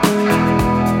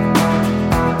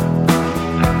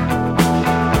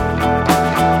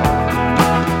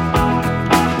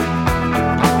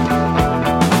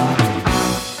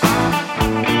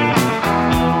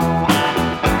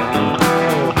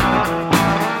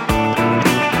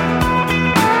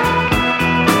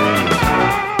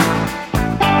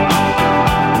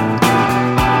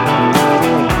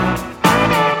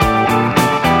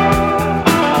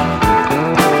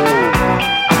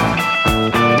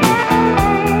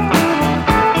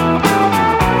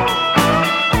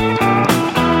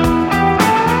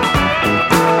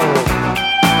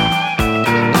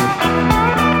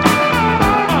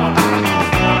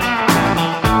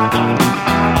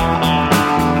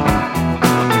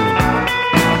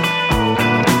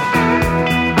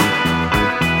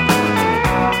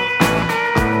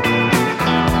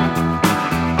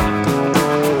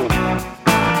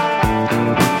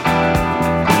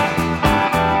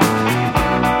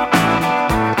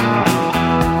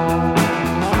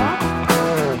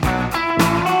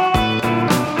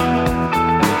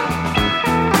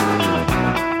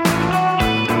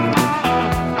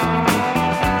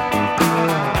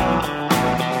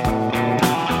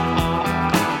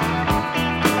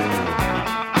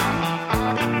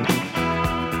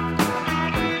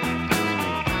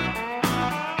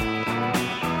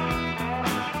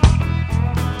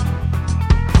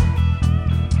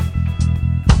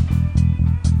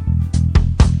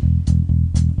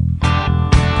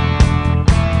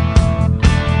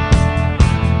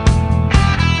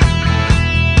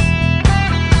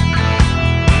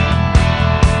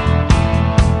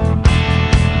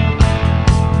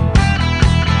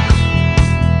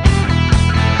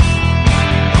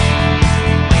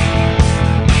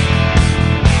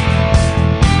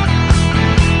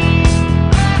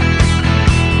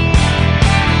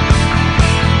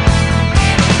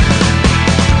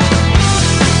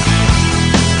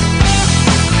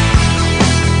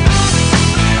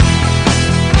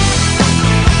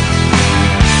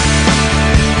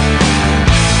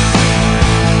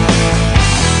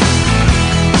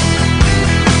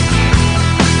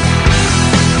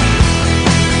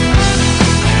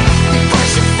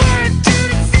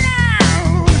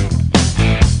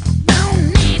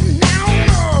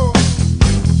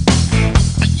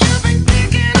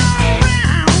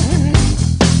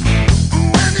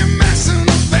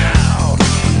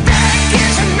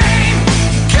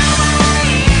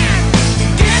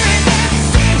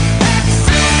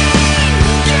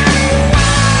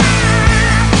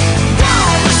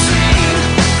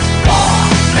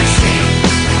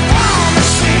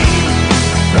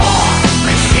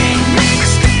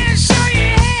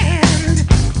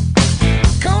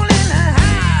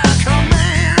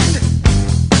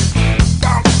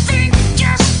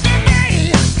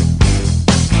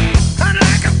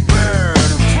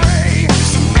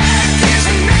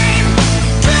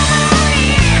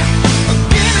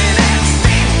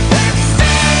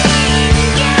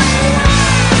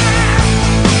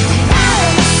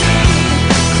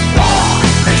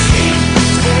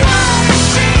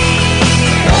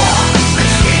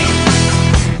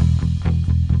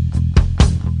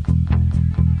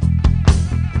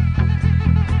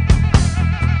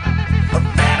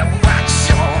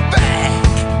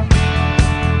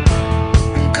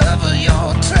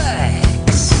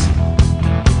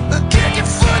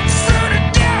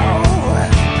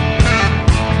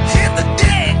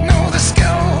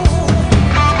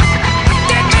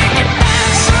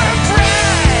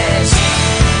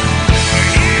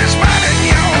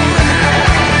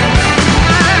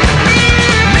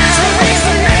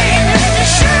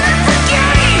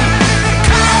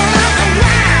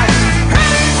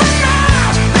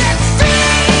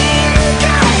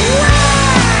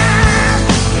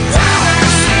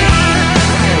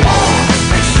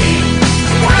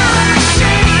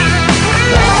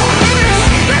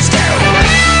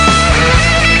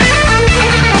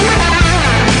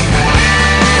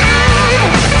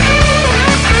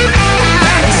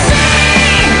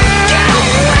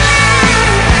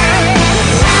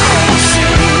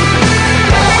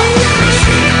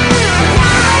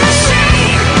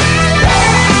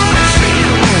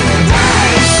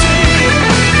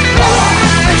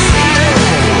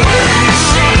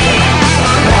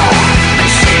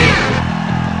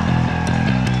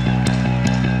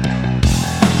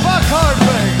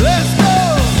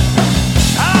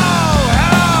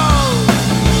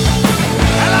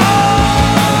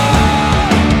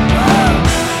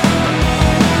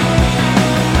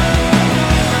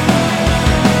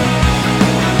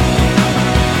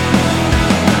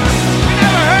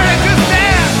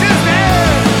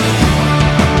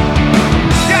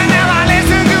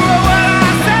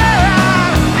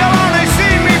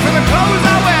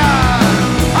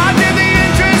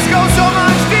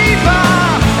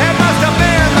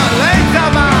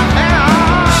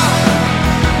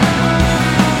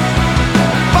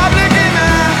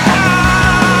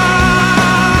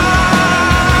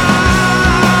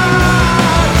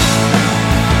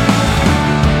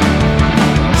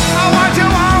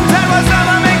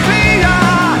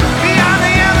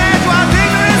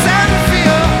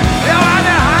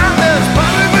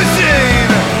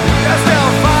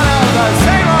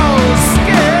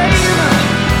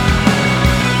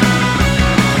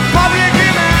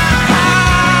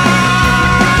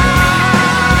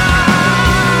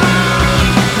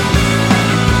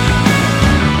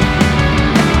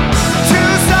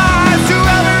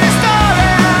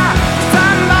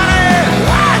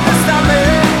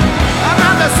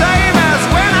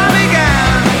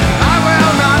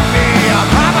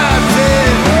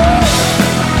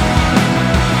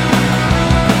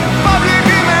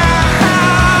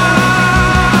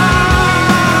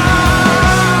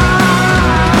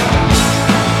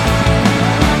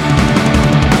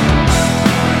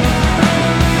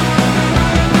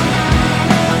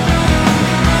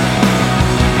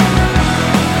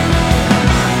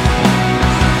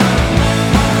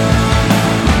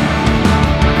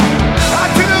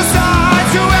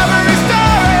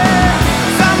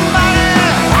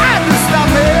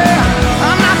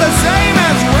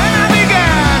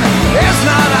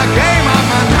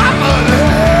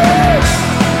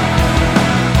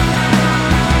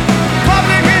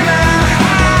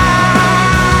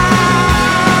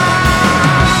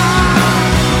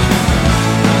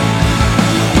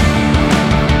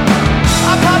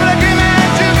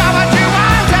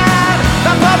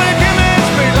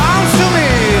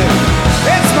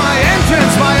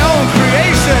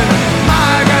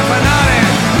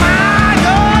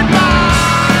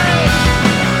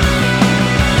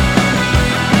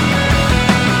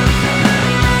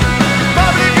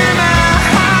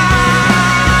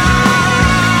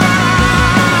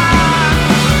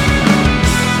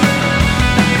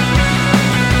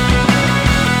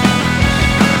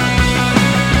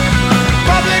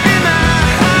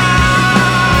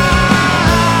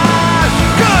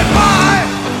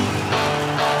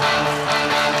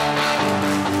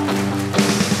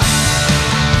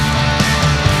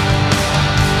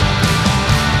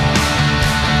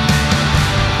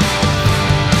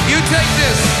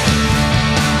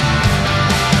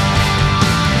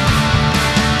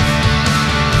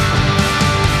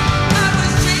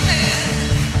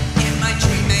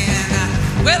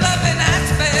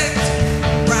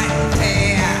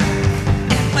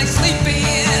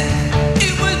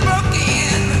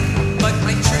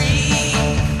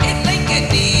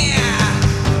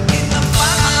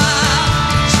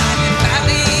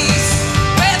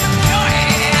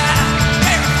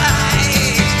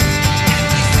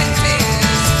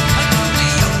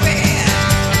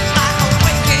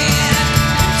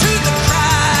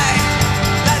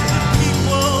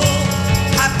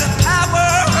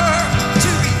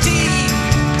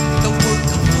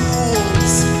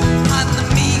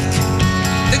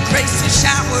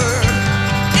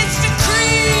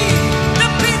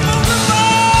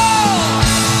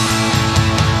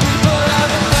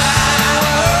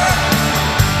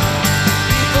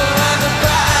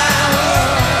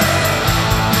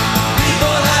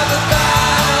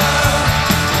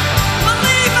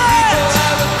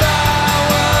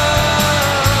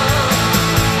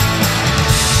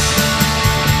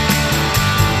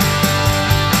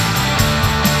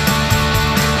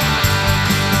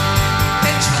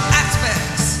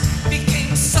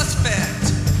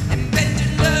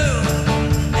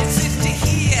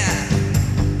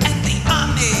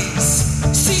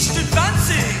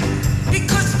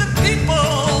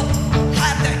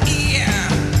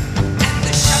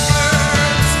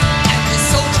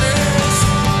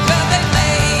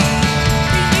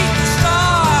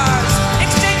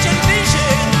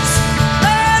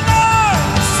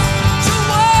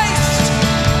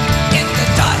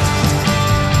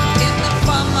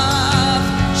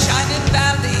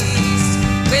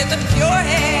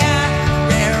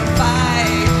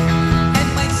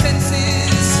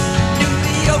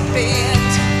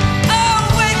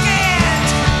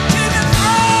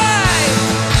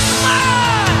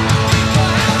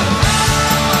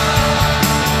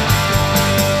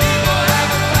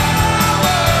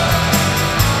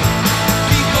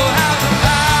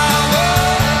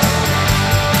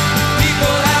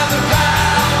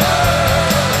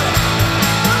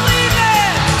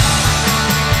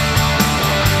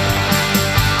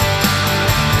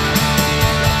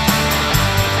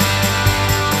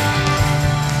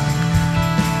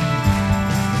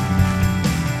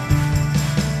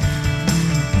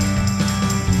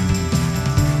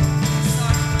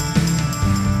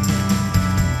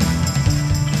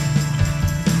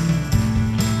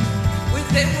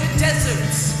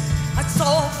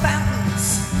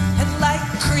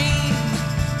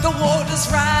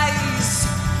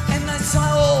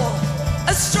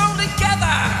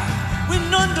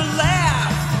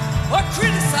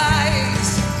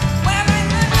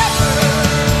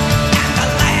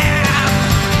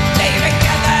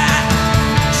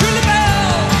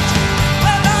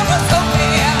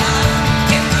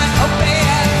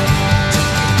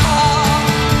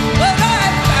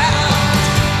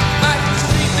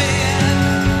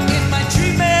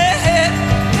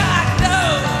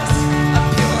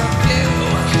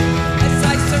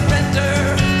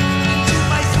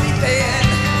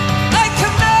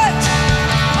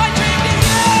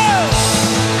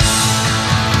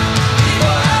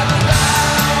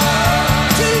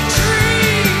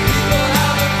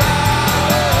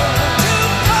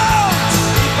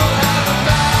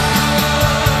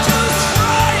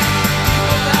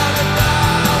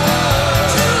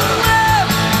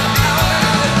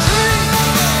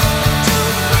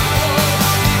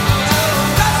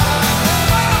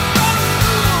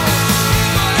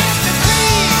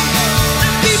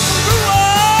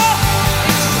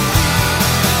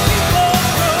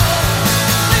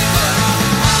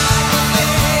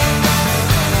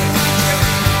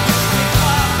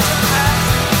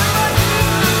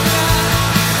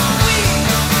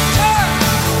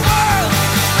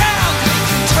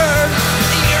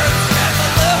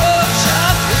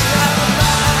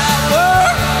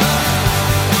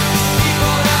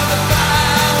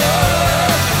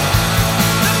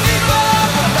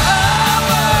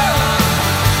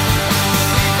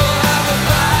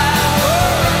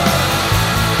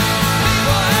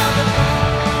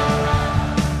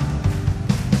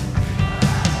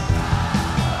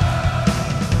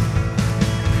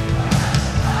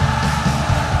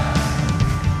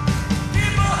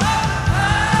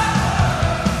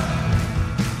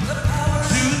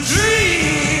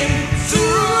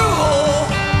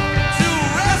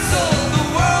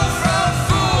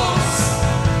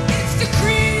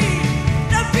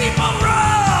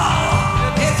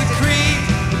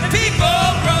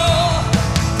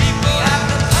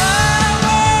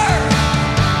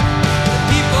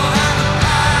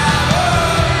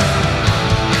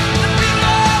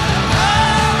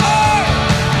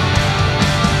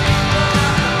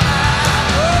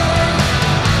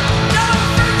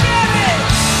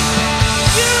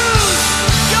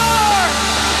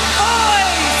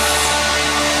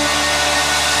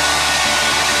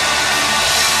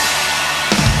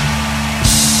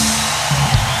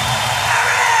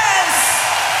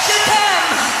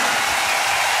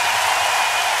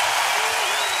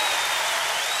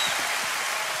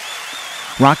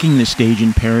 Rocking the stage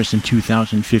in Paris in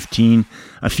 2015,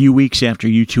 a few weeks after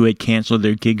U2 had canceled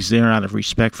their gigs there out of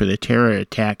respect for the terror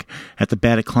attack at the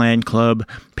Bataclan Club,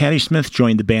 Patti Smith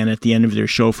joined the band at the end of their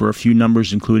show for a few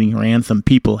numbers, including her anthem,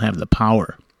 People Have the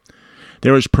Power.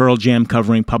 There was Pearl Jam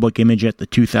covering Public Image at the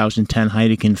 2010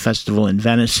 Heineken Festival in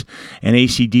Venice, and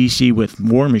AC/DC with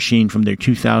War Machine from their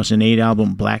 2008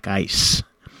 album Black Ice.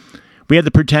 We had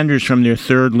the Pretenders from their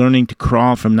third Learning to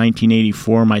Crawl from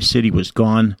 1984, My City Was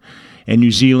Gone, and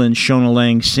New Zealand's Shona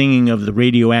Lang singing of the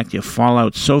radioactive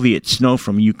fallout Soviet snow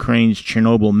from Ukraine's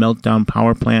Chernobyl meltdown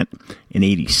power plant in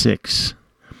 86.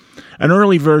 An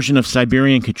early version of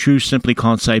Siberian Khatrush simply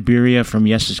called Siberia from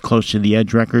Yes's Close to the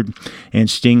Edge record, and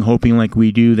Sting hoping like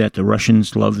we do that the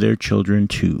Russians love their children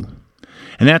too.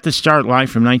 And at the start,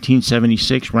 live from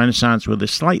 1976, Renaissance with a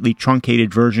slightly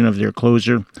truncated version of their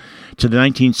closer to the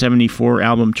 1974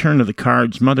 album Turn of the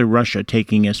Cards, Mother Russia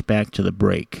taking us back to the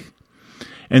break.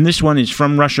 And this one is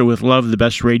From Russia with Love, the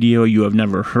best radio you have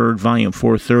never heard, volume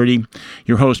 430.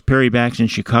 Your host, Perry Bax in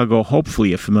Chicago,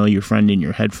 hopefully a familiar friend in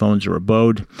your headphones or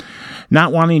abode.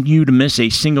 Not wanting you to miss a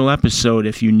single episode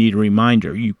if you need a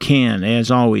reminder. You can, as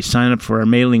always, sign up for our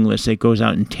mailing list that goes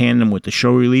out in tandem with the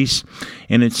show release.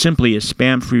 And it's simply a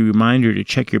spam-free reminder to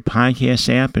check your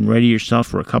podcast app and ready yourself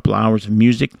for a couple hours of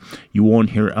music you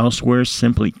won't hear elsewhere.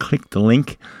 Simply click the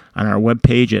link on our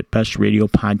webpage at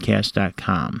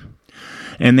bestradiopodcast.com.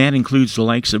 And that includes the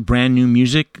likes of brand new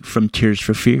music from Tears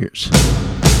for Fears.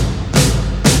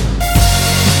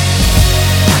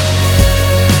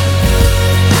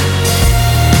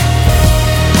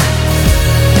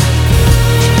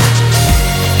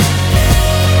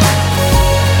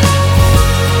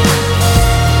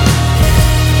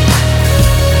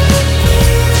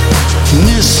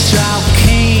 This drought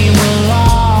came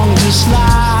along just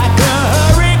like a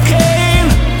hurricane.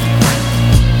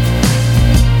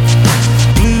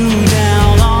 Blew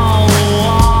down all the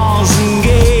walls and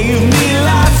gave me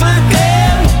life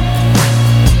again.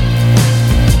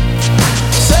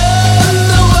 Turned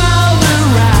the world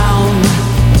around,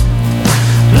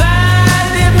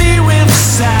 blinded me with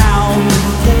sound.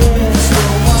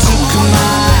 Took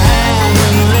my hand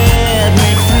and led me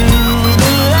through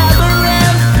the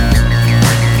labyrinth.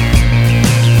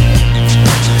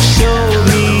 Showed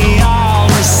me all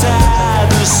the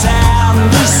sadness and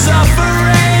the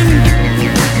suffering.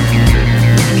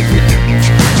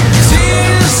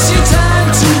 Tears you turn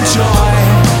to joy,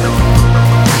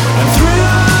 and through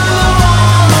the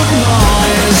wall of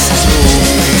noise told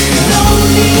me no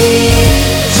need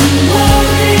to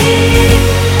worry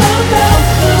about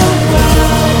the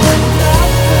world.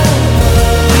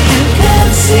 You can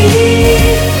see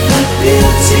the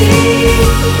beauty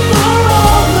for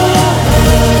all the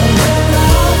hurt.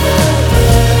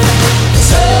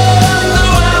 Turn the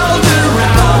world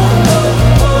around,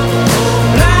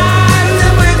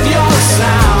 blinded with your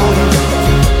sound.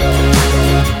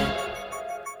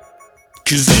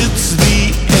 'Cause it's the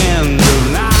end of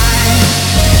night.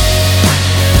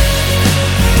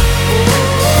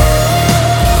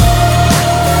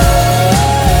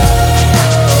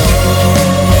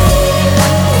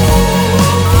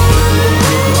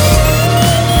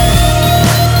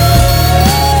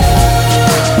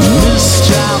 This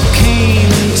drought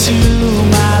came into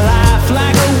my life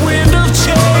like a wind of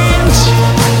change.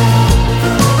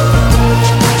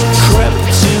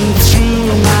 Crept in through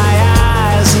my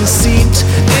eyes and seeped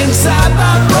inside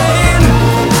my brain.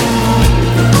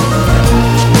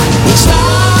 The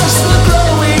stars were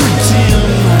growing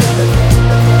dim.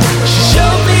 She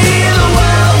showed me the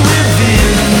world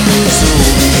within. Told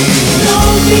me no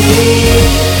need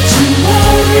to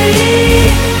worry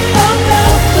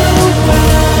about the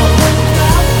world.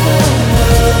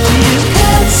 You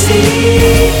can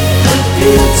see the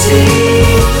beauty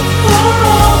for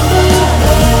all the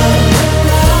hurt.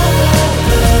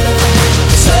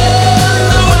 Turn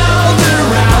the world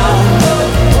around,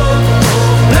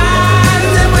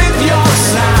 blinded with your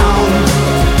sound.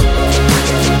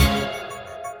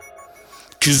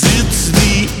 'Cause it's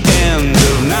the end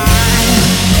of night.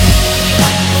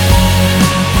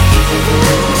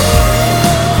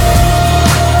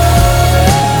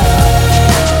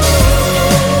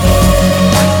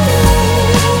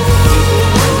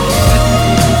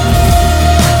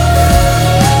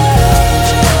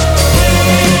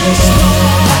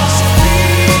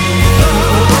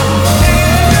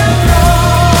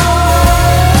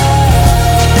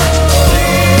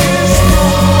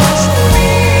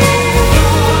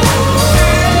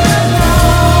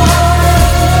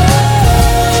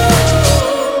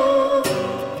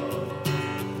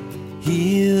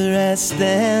 Here I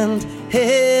stand,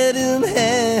 head in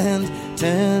hand,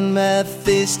 turn my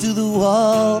face to the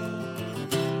wall.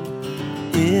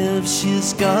 If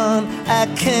she's gone, I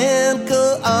can't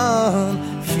go on,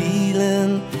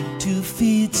 feeling 2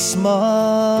 feet small.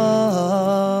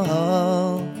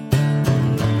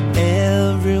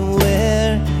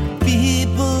 Everywhere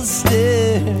people stare.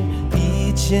 there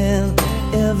each and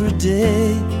every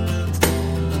day.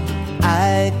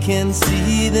 I can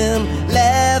see them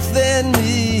laugh at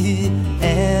me,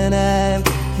 and I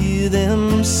hear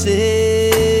them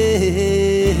say,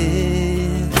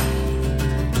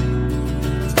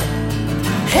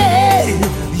 hey,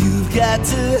 you've got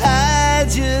to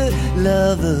hide your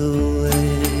love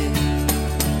away.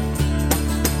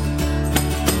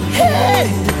 Hey,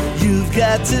 you've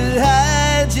got to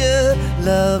hide your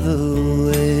love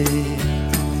away.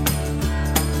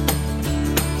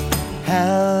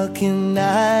 How can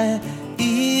I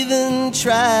even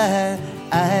try?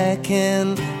 I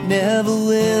can never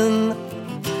win.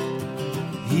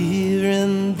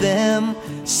 Hearing them,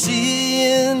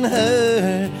 seeing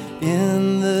her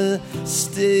in the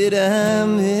state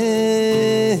I'm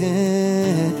in.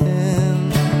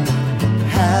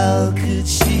 How could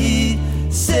she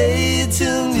say to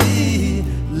me,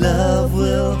 love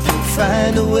will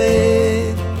find a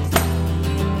way?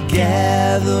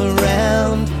 Gather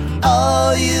round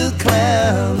all you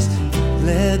clowns,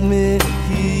 let me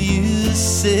hear you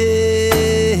say,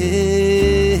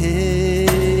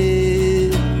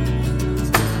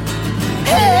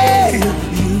 hey,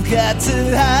 you got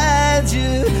to hide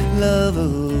your love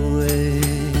away.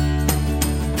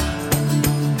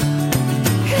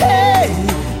 Hey,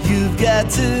 you've got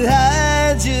to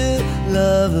hide your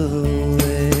love away.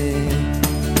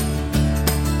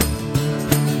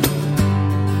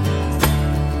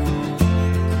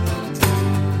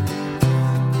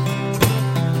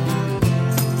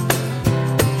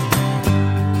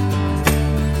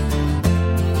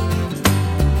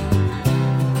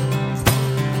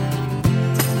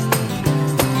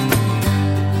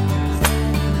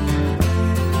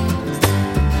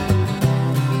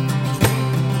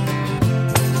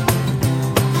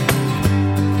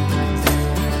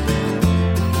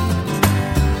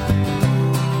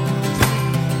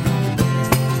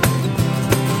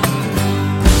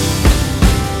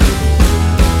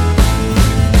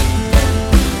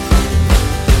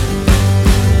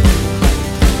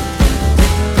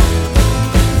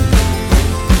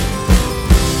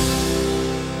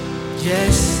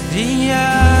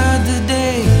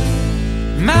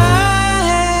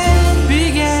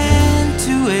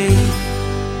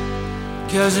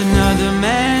 Another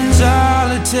man's all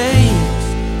it takes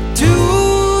to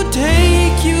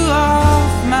take you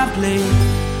off my plate.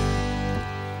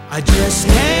 I just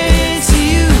can't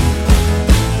see you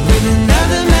with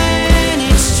another man,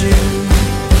 it's true.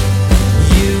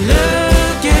 You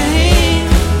look at him,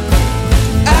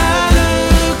 I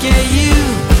look at you.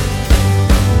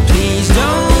 Please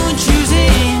don't choose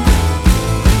him,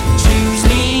 choose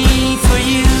me for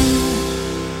you.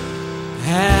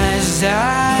 As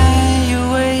I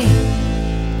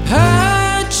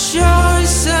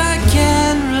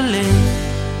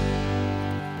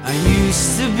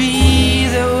to be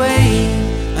the way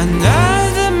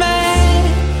another man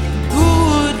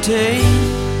would take,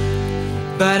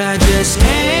 but I just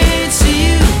can't see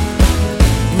you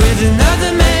with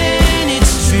another man,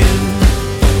 it's true.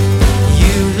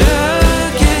 You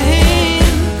look at him,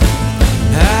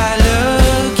 I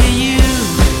look at you.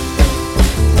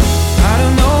 I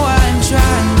don't know why I'm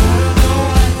trying,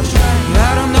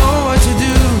 I don't know what to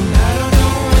do.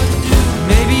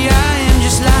 Maybe I am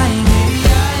just lying.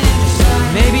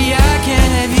 Maybe I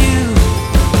can't have you,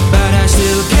 but I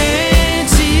still can't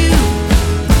see you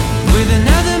with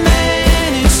another man,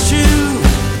 it's true.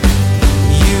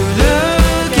 You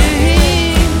look at him,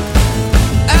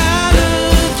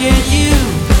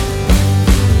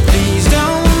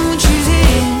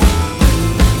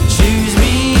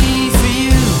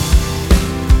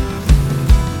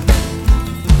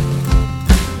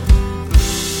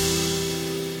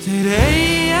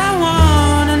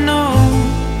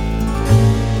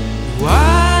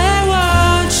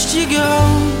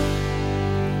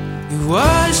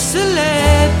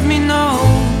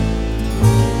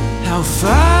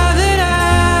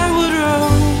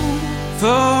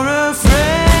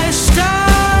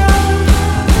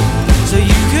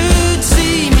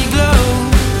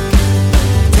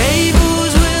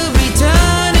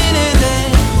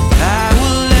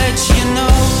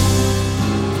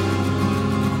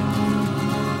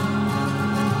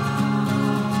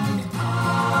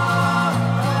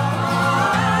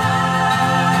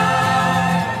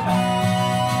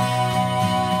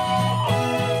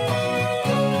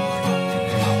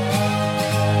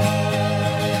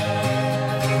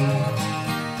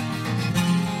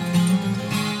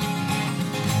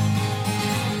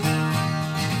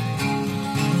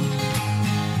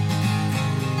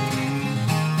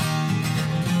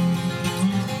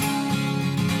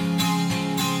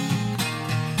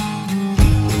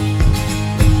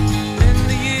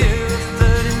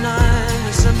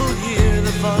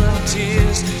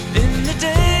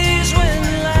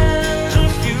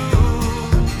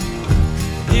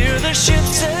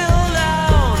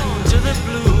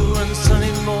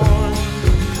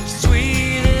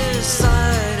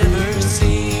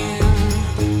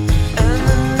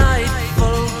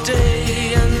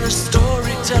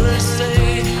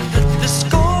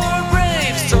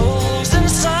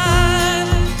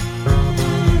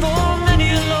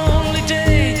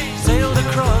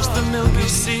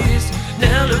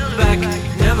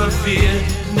 never feared,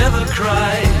 never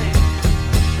cried.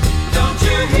 Don't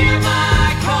you hear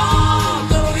my call?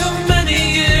 Though you're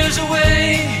many years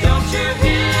away, don't you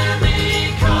hear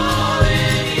me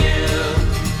calling you?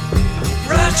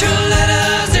 Write your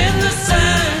letters in the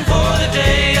sand for the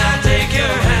day I take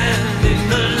your hand in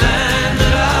the land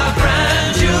that our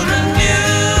grandchildren knew.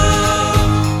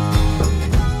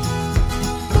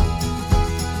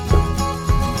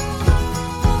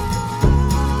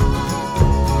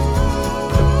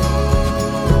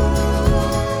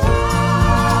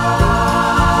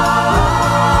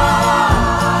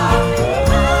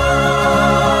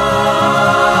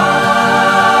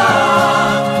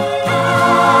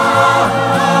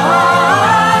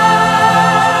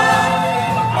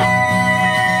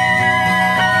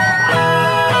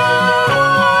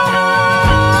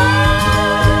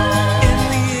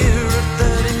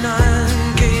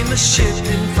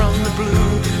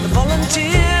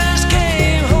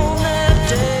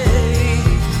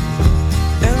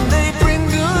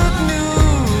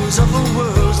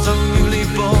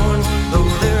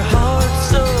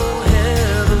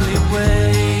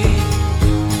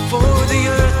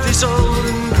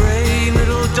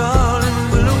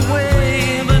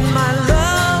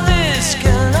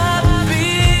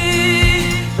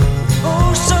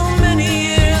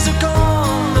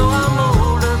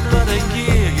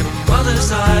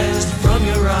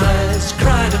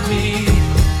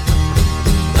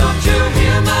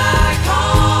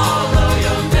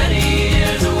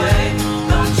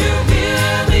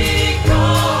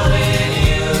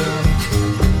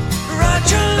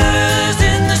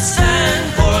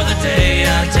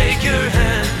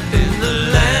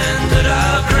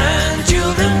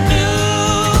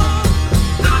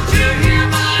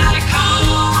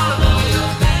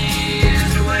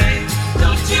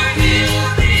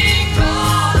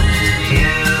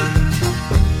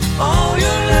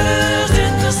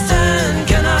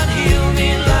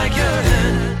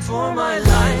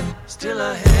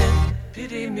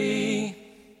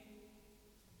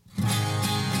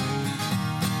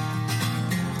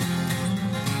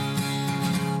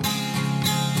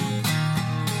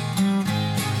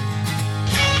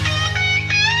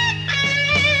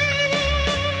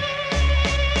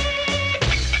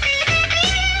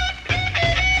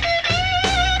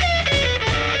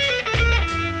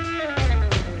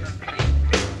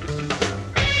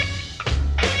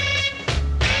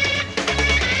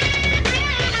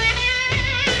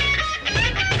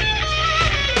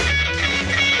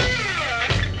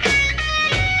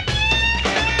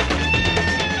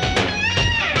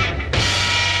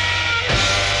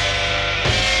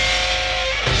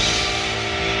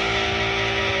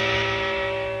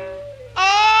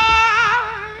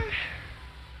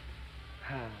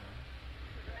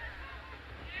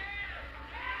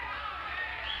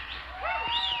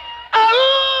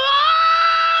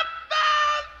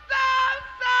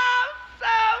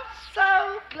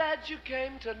 You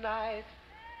came tonight.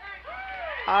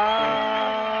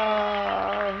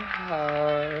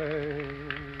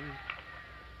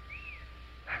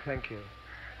 Thank you.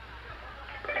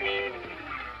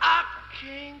 I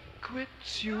can't quit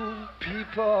you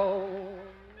people,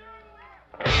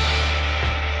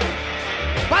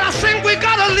 but I think we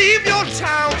gotta leave your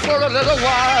town for a little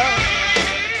while.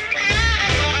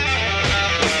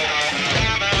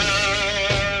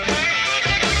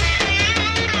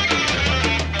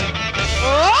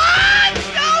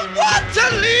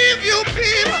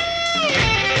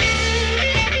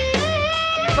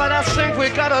 But I think we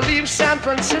gotta leave San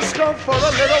Francisco for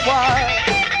a little while.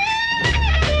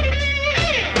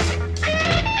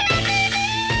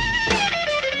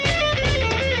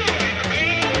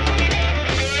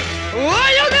 Oh,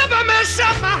 you never mess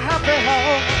up my happy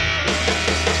home.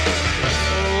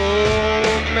 Oh,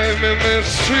 make me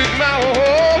mistreat my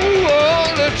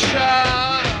only child.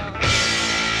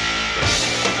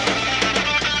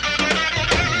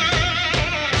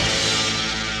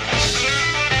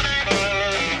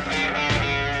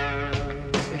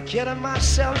 Getting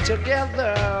myself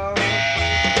together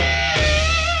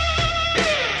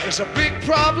is a big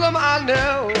problem, I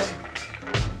know.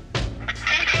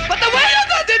 But the way you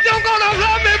got it, don't gonna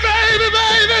love me, baby,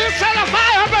 baby. Set a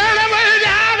fire burning way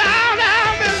down, down,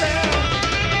 down below.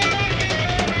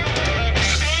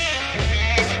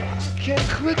 I can't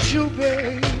quit you,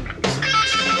 babe.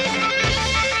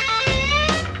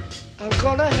 I'm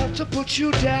gonna have to put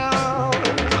you down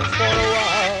for a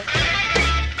while.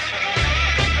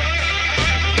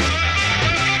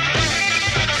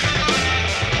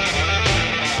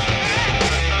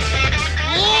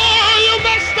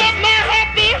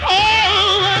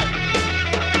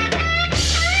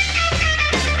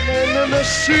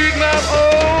 Mistreat my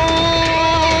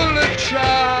own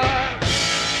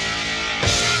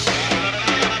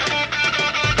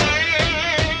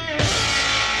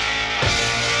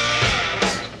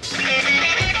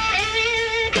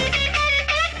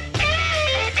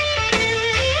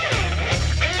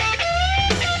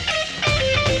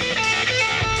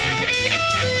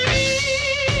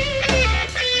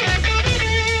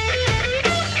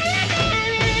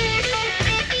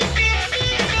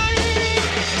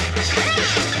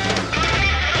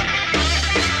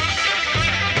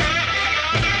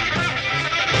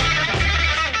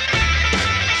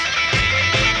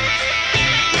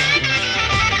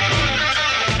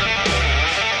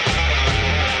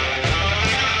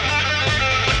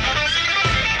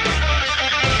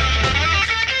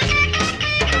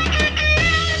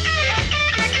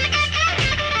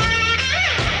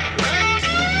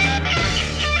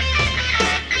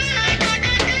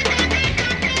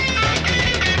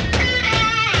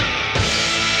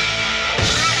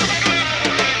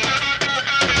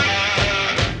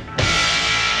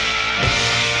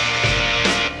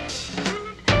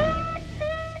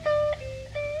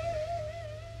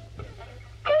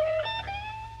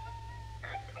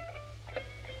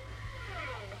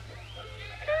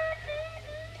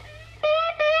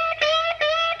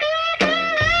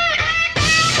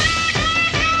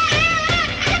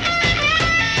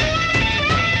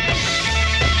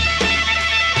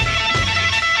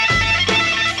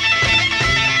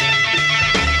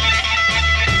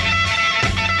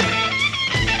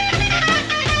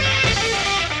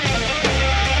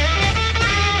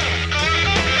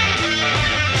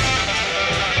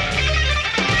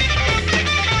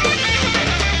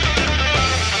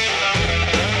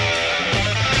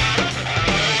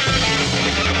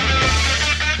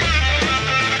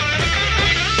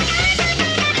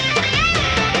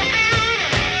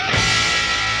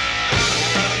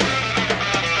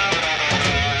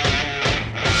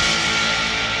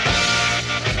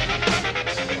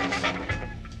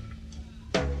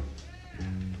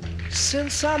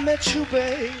Since I met you,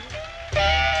 babe,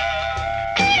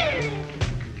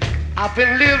 I've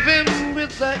been living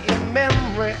with the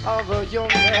memory of your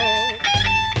love.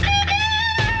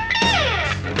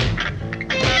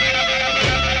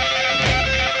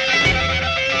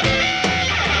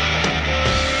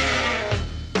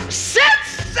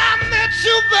 Since I met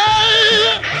you,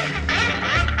 babe,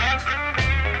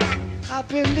 I've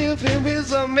been living with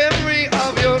the memory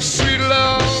of your sweet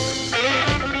love.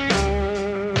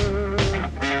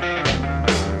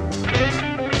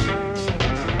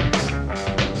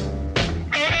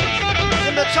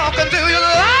 Talking to you, I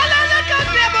could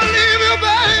never leave you,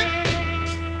 babe.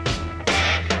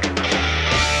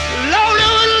 Lord, you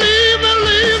would leave me,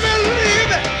 leave me, leave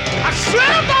me. I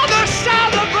swear by the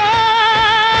sound of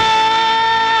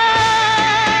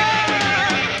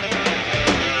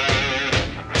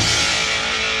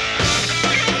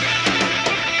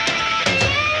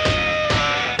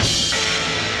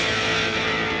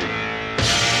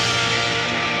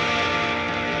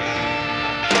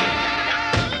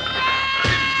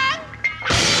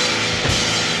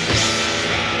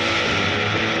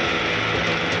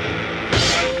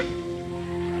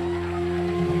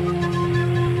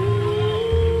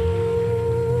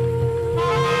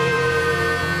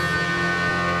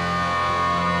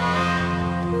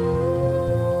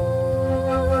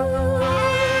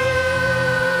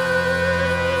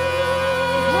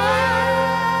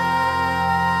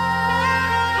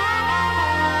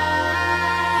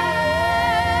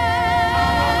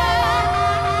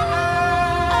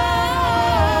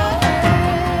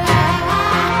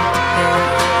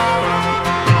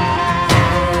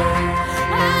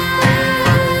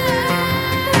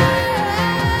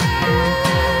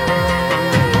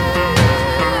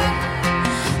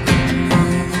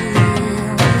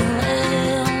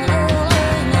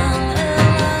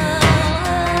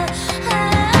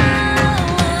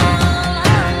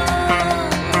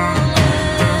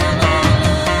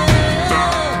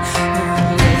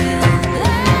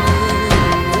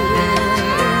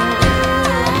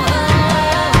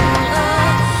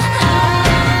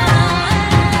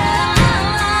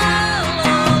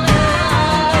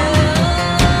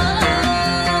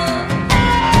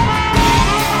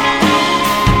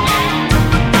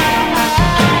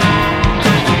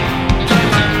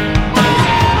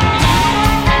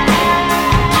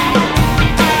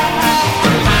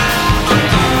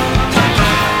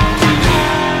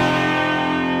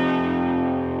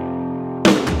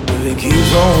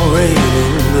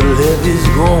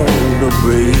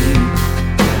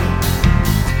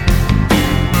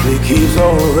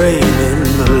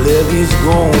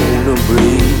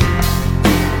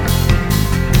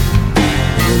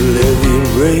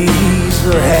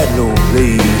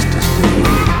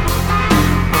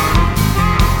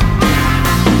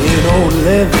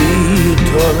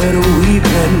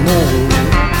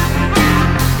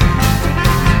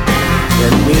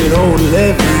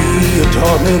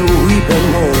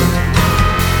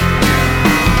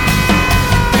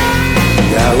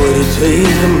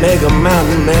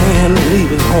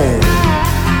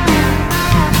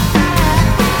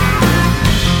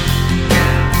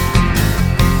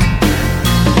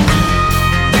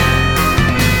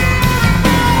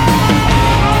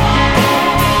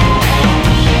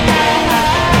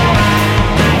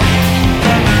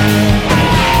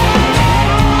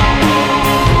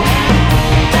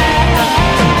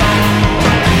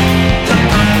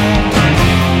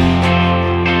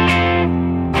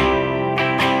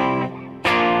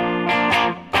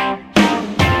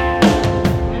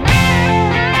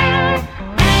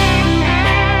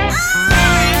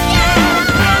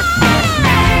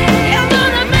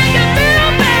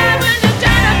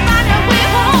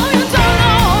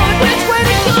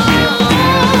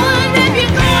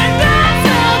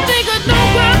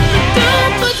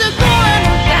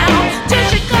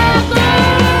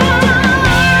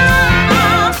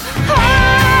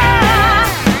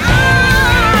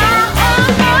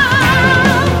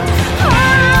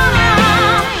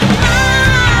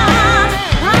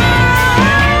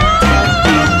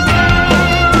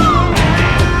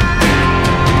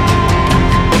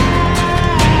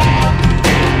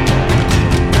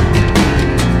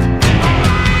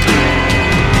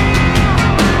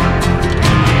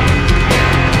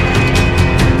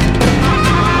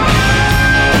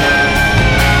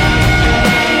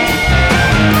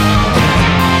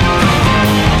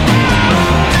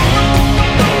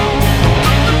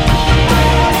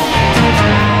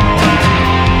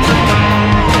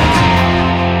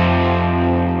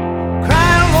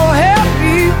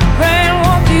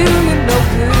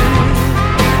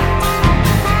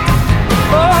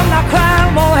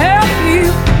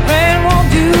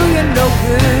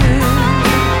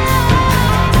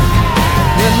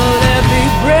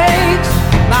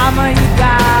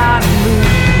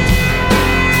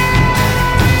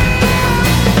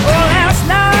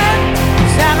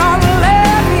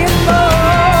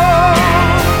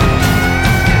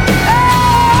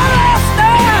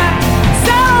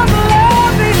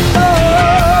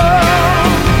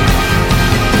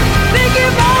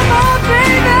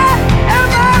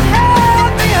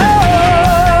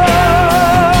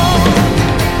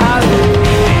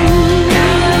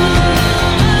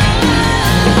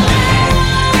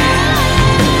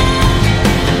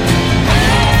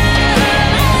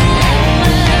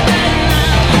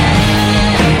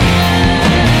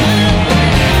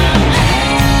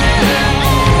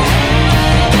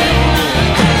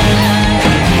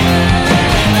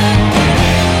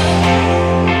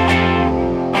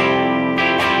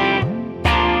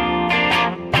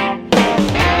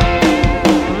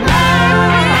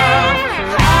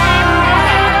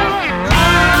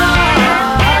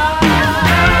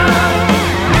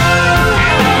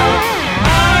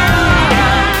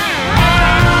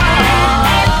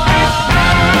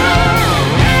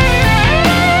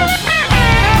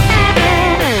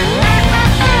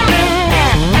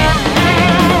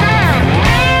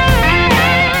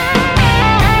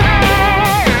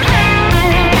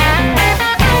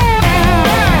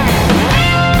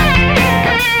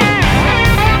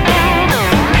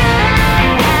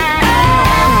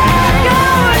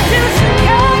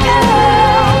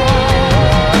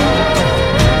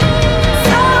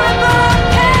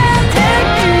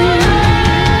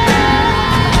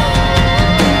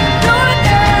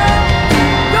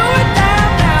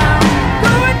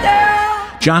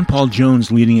John Paul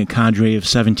Jones leading a cadre of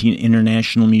 17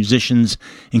 international musicians,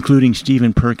 including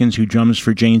Stephen Perkins, who drums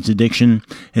for Jane's Addiction,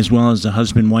 as well as the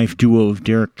husband-wife duo of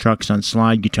Derek Trucks on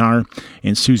slide guitar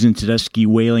and Susan Tedeschi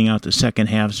wailing out the second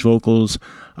half's vocals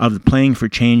of the Playing for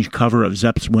Change cover of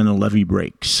Zepp's When the Levee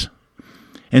Breaks.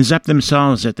 And Zepp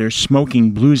themselves at their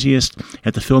smoking bluesiest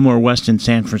at the Fillmore West in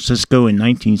San Francisco in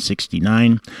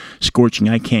 1969, scorching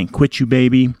I Can't Quit You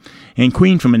Baby, and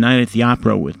Queen from A Night at the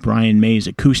Opera with Brian May's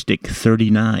acoustic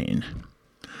 39.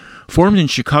 Formed in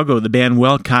Chicago, the band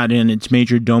Welcott and its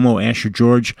major domo Asher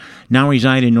George now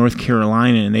reside in North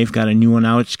Carolina, and they've got a new one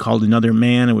out. It's called Another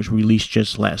Man. It was released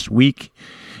just last week.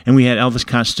 And we had Elvis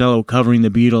Costello covering the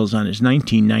Beatles on his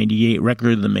 1998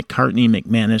 record, the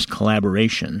McCartney-McManus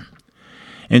Collaboration.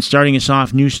 And starting us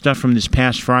off, new stuff from this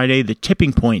past Friday, The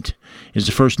Tipping Point is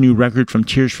the first new record from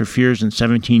Tears for Fears in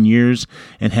 17 years,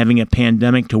 and having a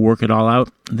pandemic to work it all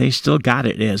out, they still got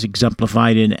it, as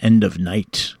exemplified in End of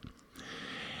Night.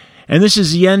 And this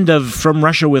is the end of From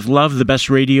Russia with Love, the best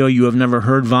radio you have never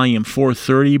heard, Volume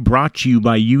 430, brought to you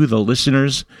by you, the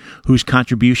listeners, whose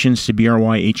contributions to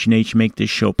BRYH&H make this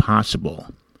show possible.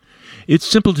 It's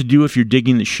simple to do if you're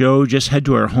digging the show. Just head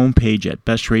to our homepage at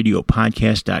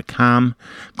bestradiopodcast.com.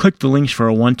 Click the links for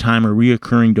a one-time or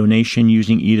reoccurring donation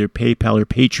using either PayPal or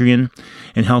Patreon,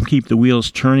 and help keep the wheels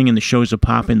turning and the shows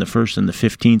a-popping the 1st and the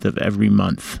 15th of every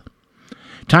month.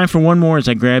 Time for one more as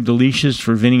I grab the leashes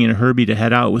for Vinny and Herbie to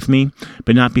head out with me,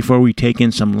 but not before we take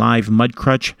in some live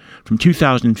Mudcrutch from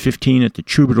 2015 at the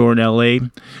Troubadour in L.A.,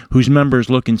 whose members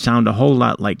look and sound a whole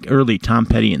lot like early Tom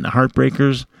Petty and the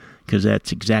Heartbreakers, because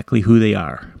that's exactly who they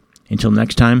are. Until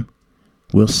next time,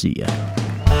 we'll see ya.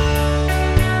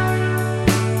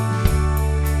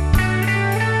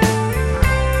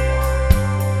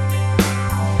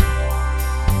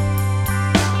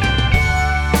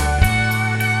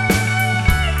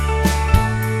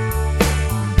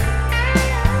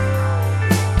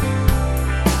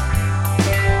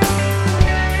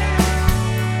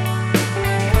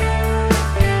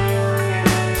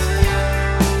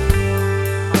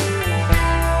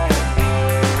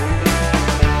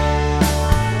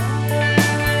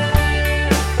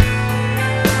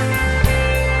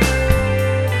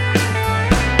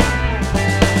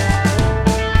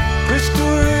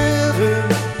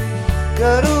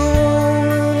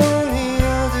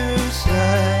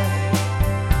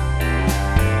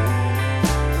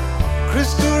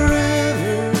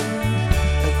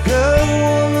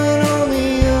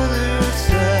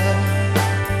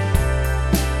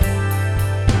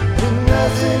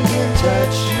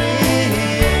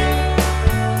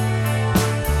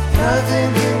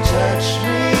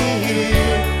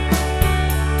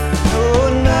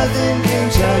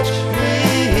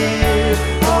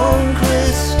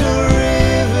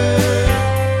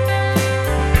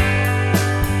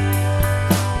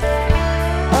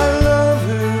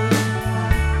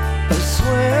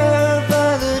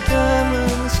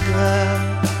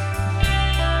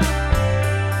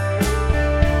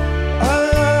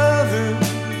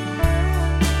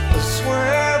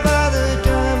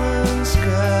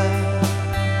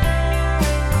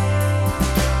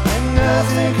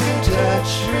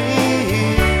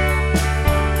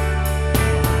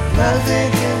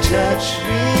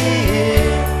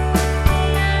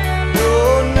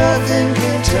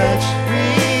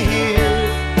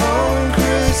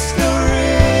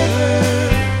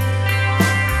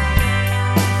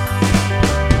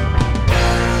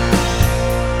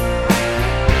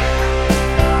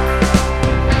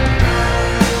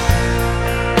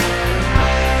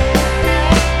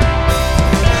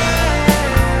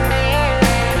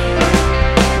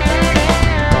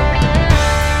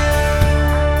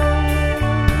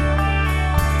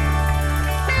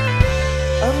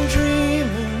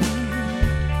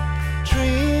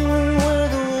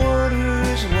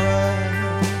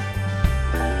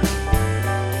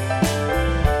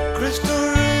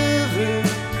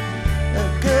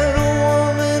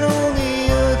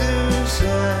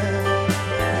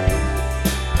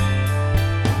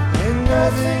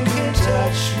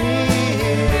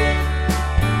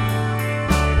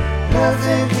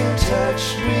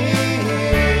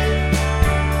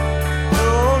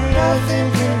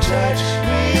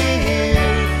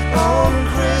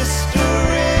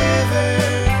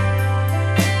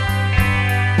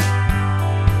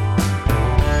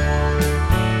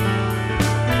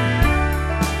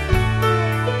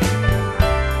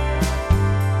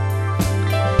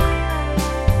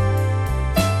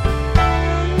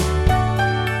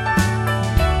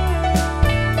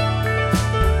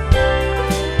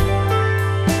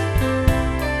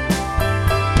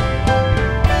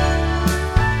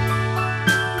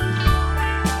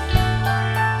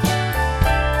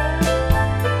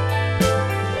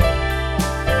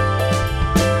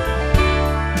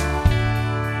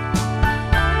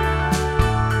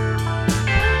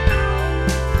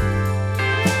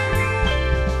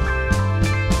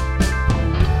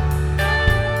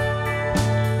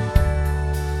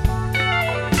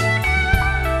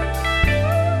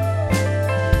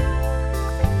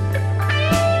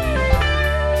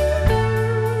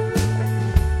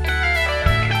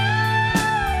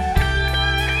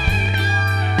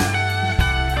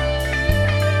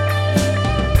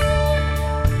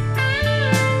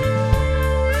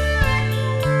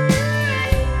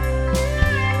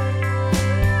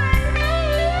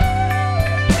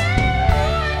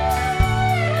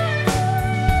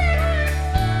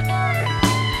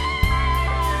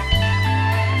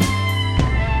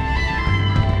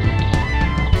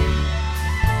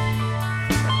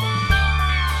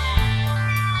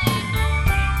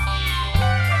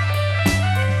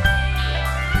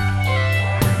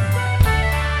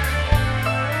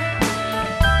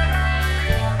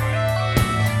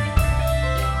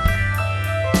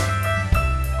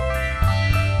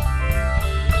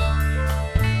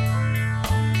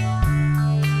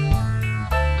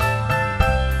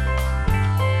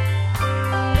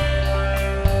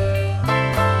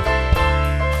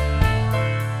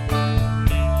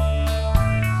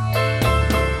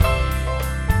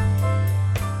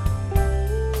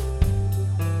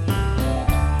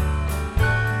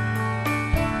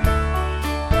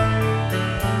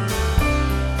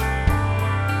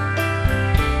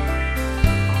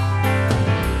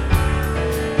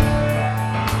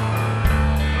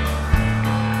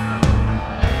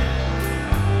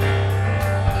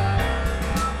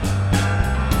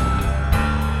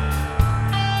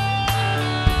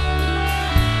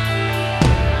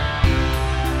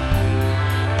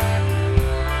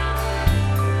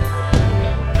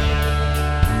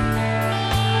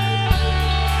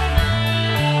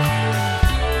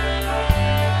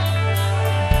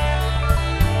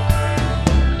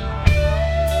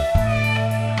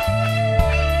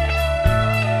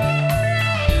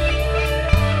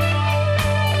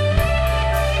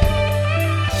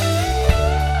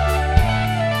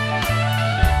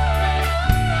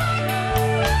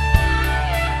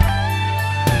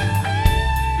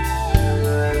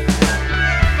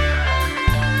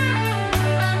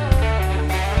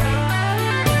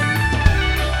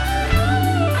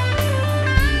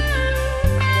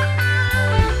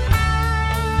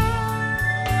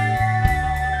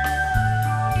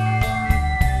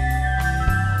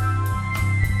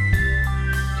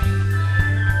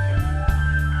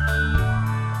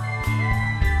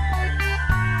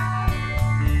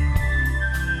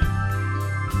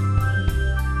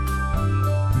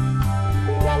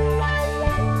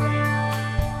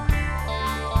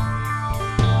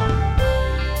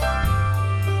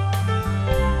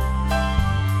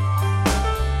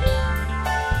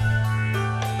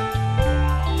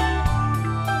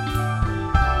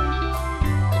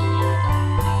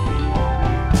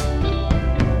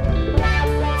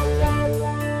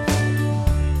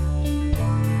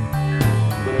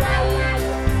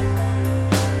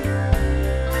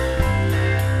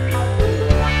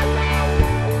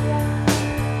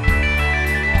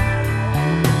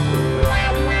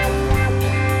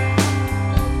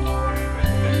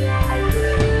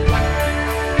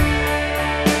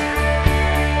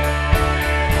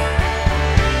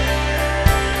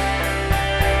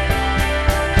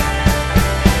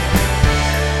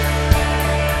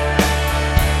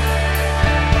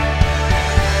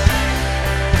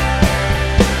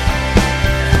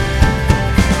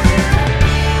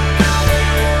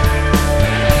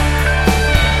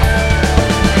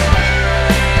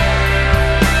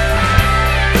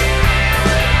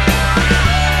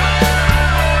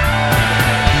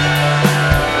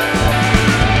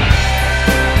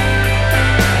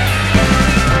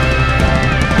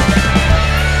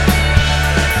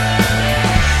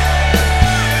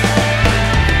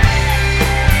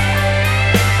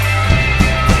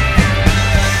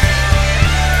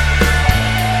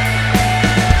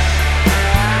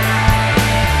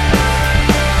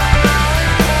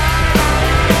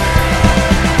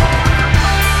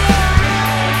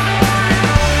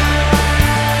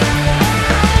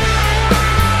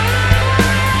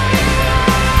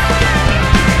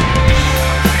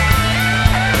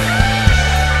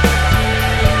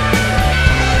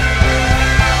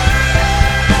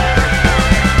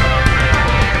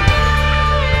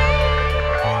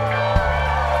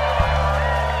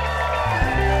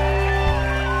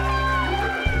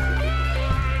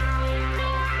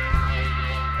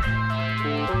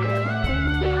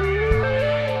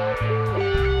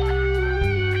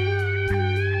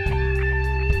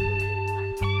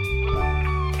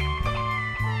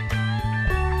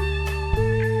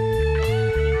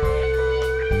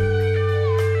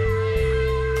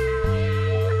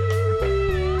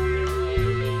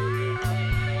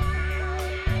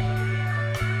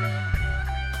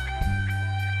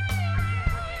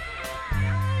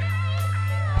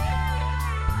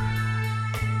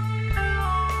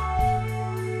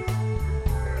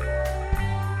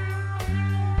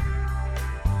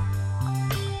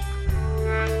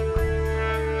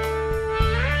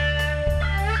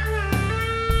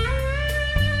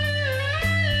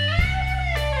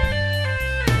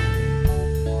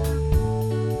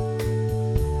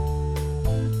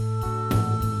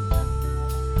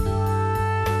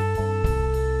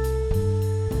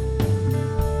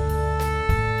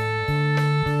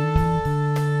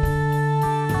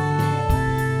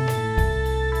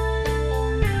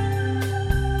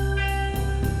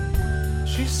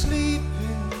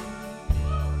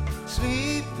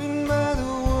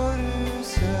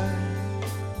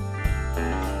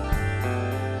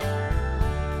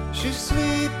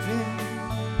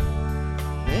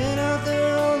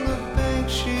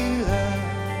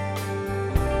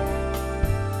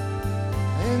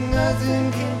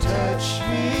 Nothing can touch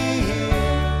me here.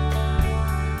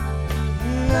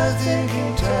 Nothing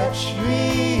can touch me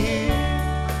here.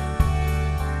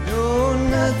 No,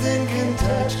 nothing can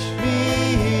touch me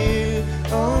here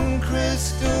on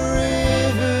Crystal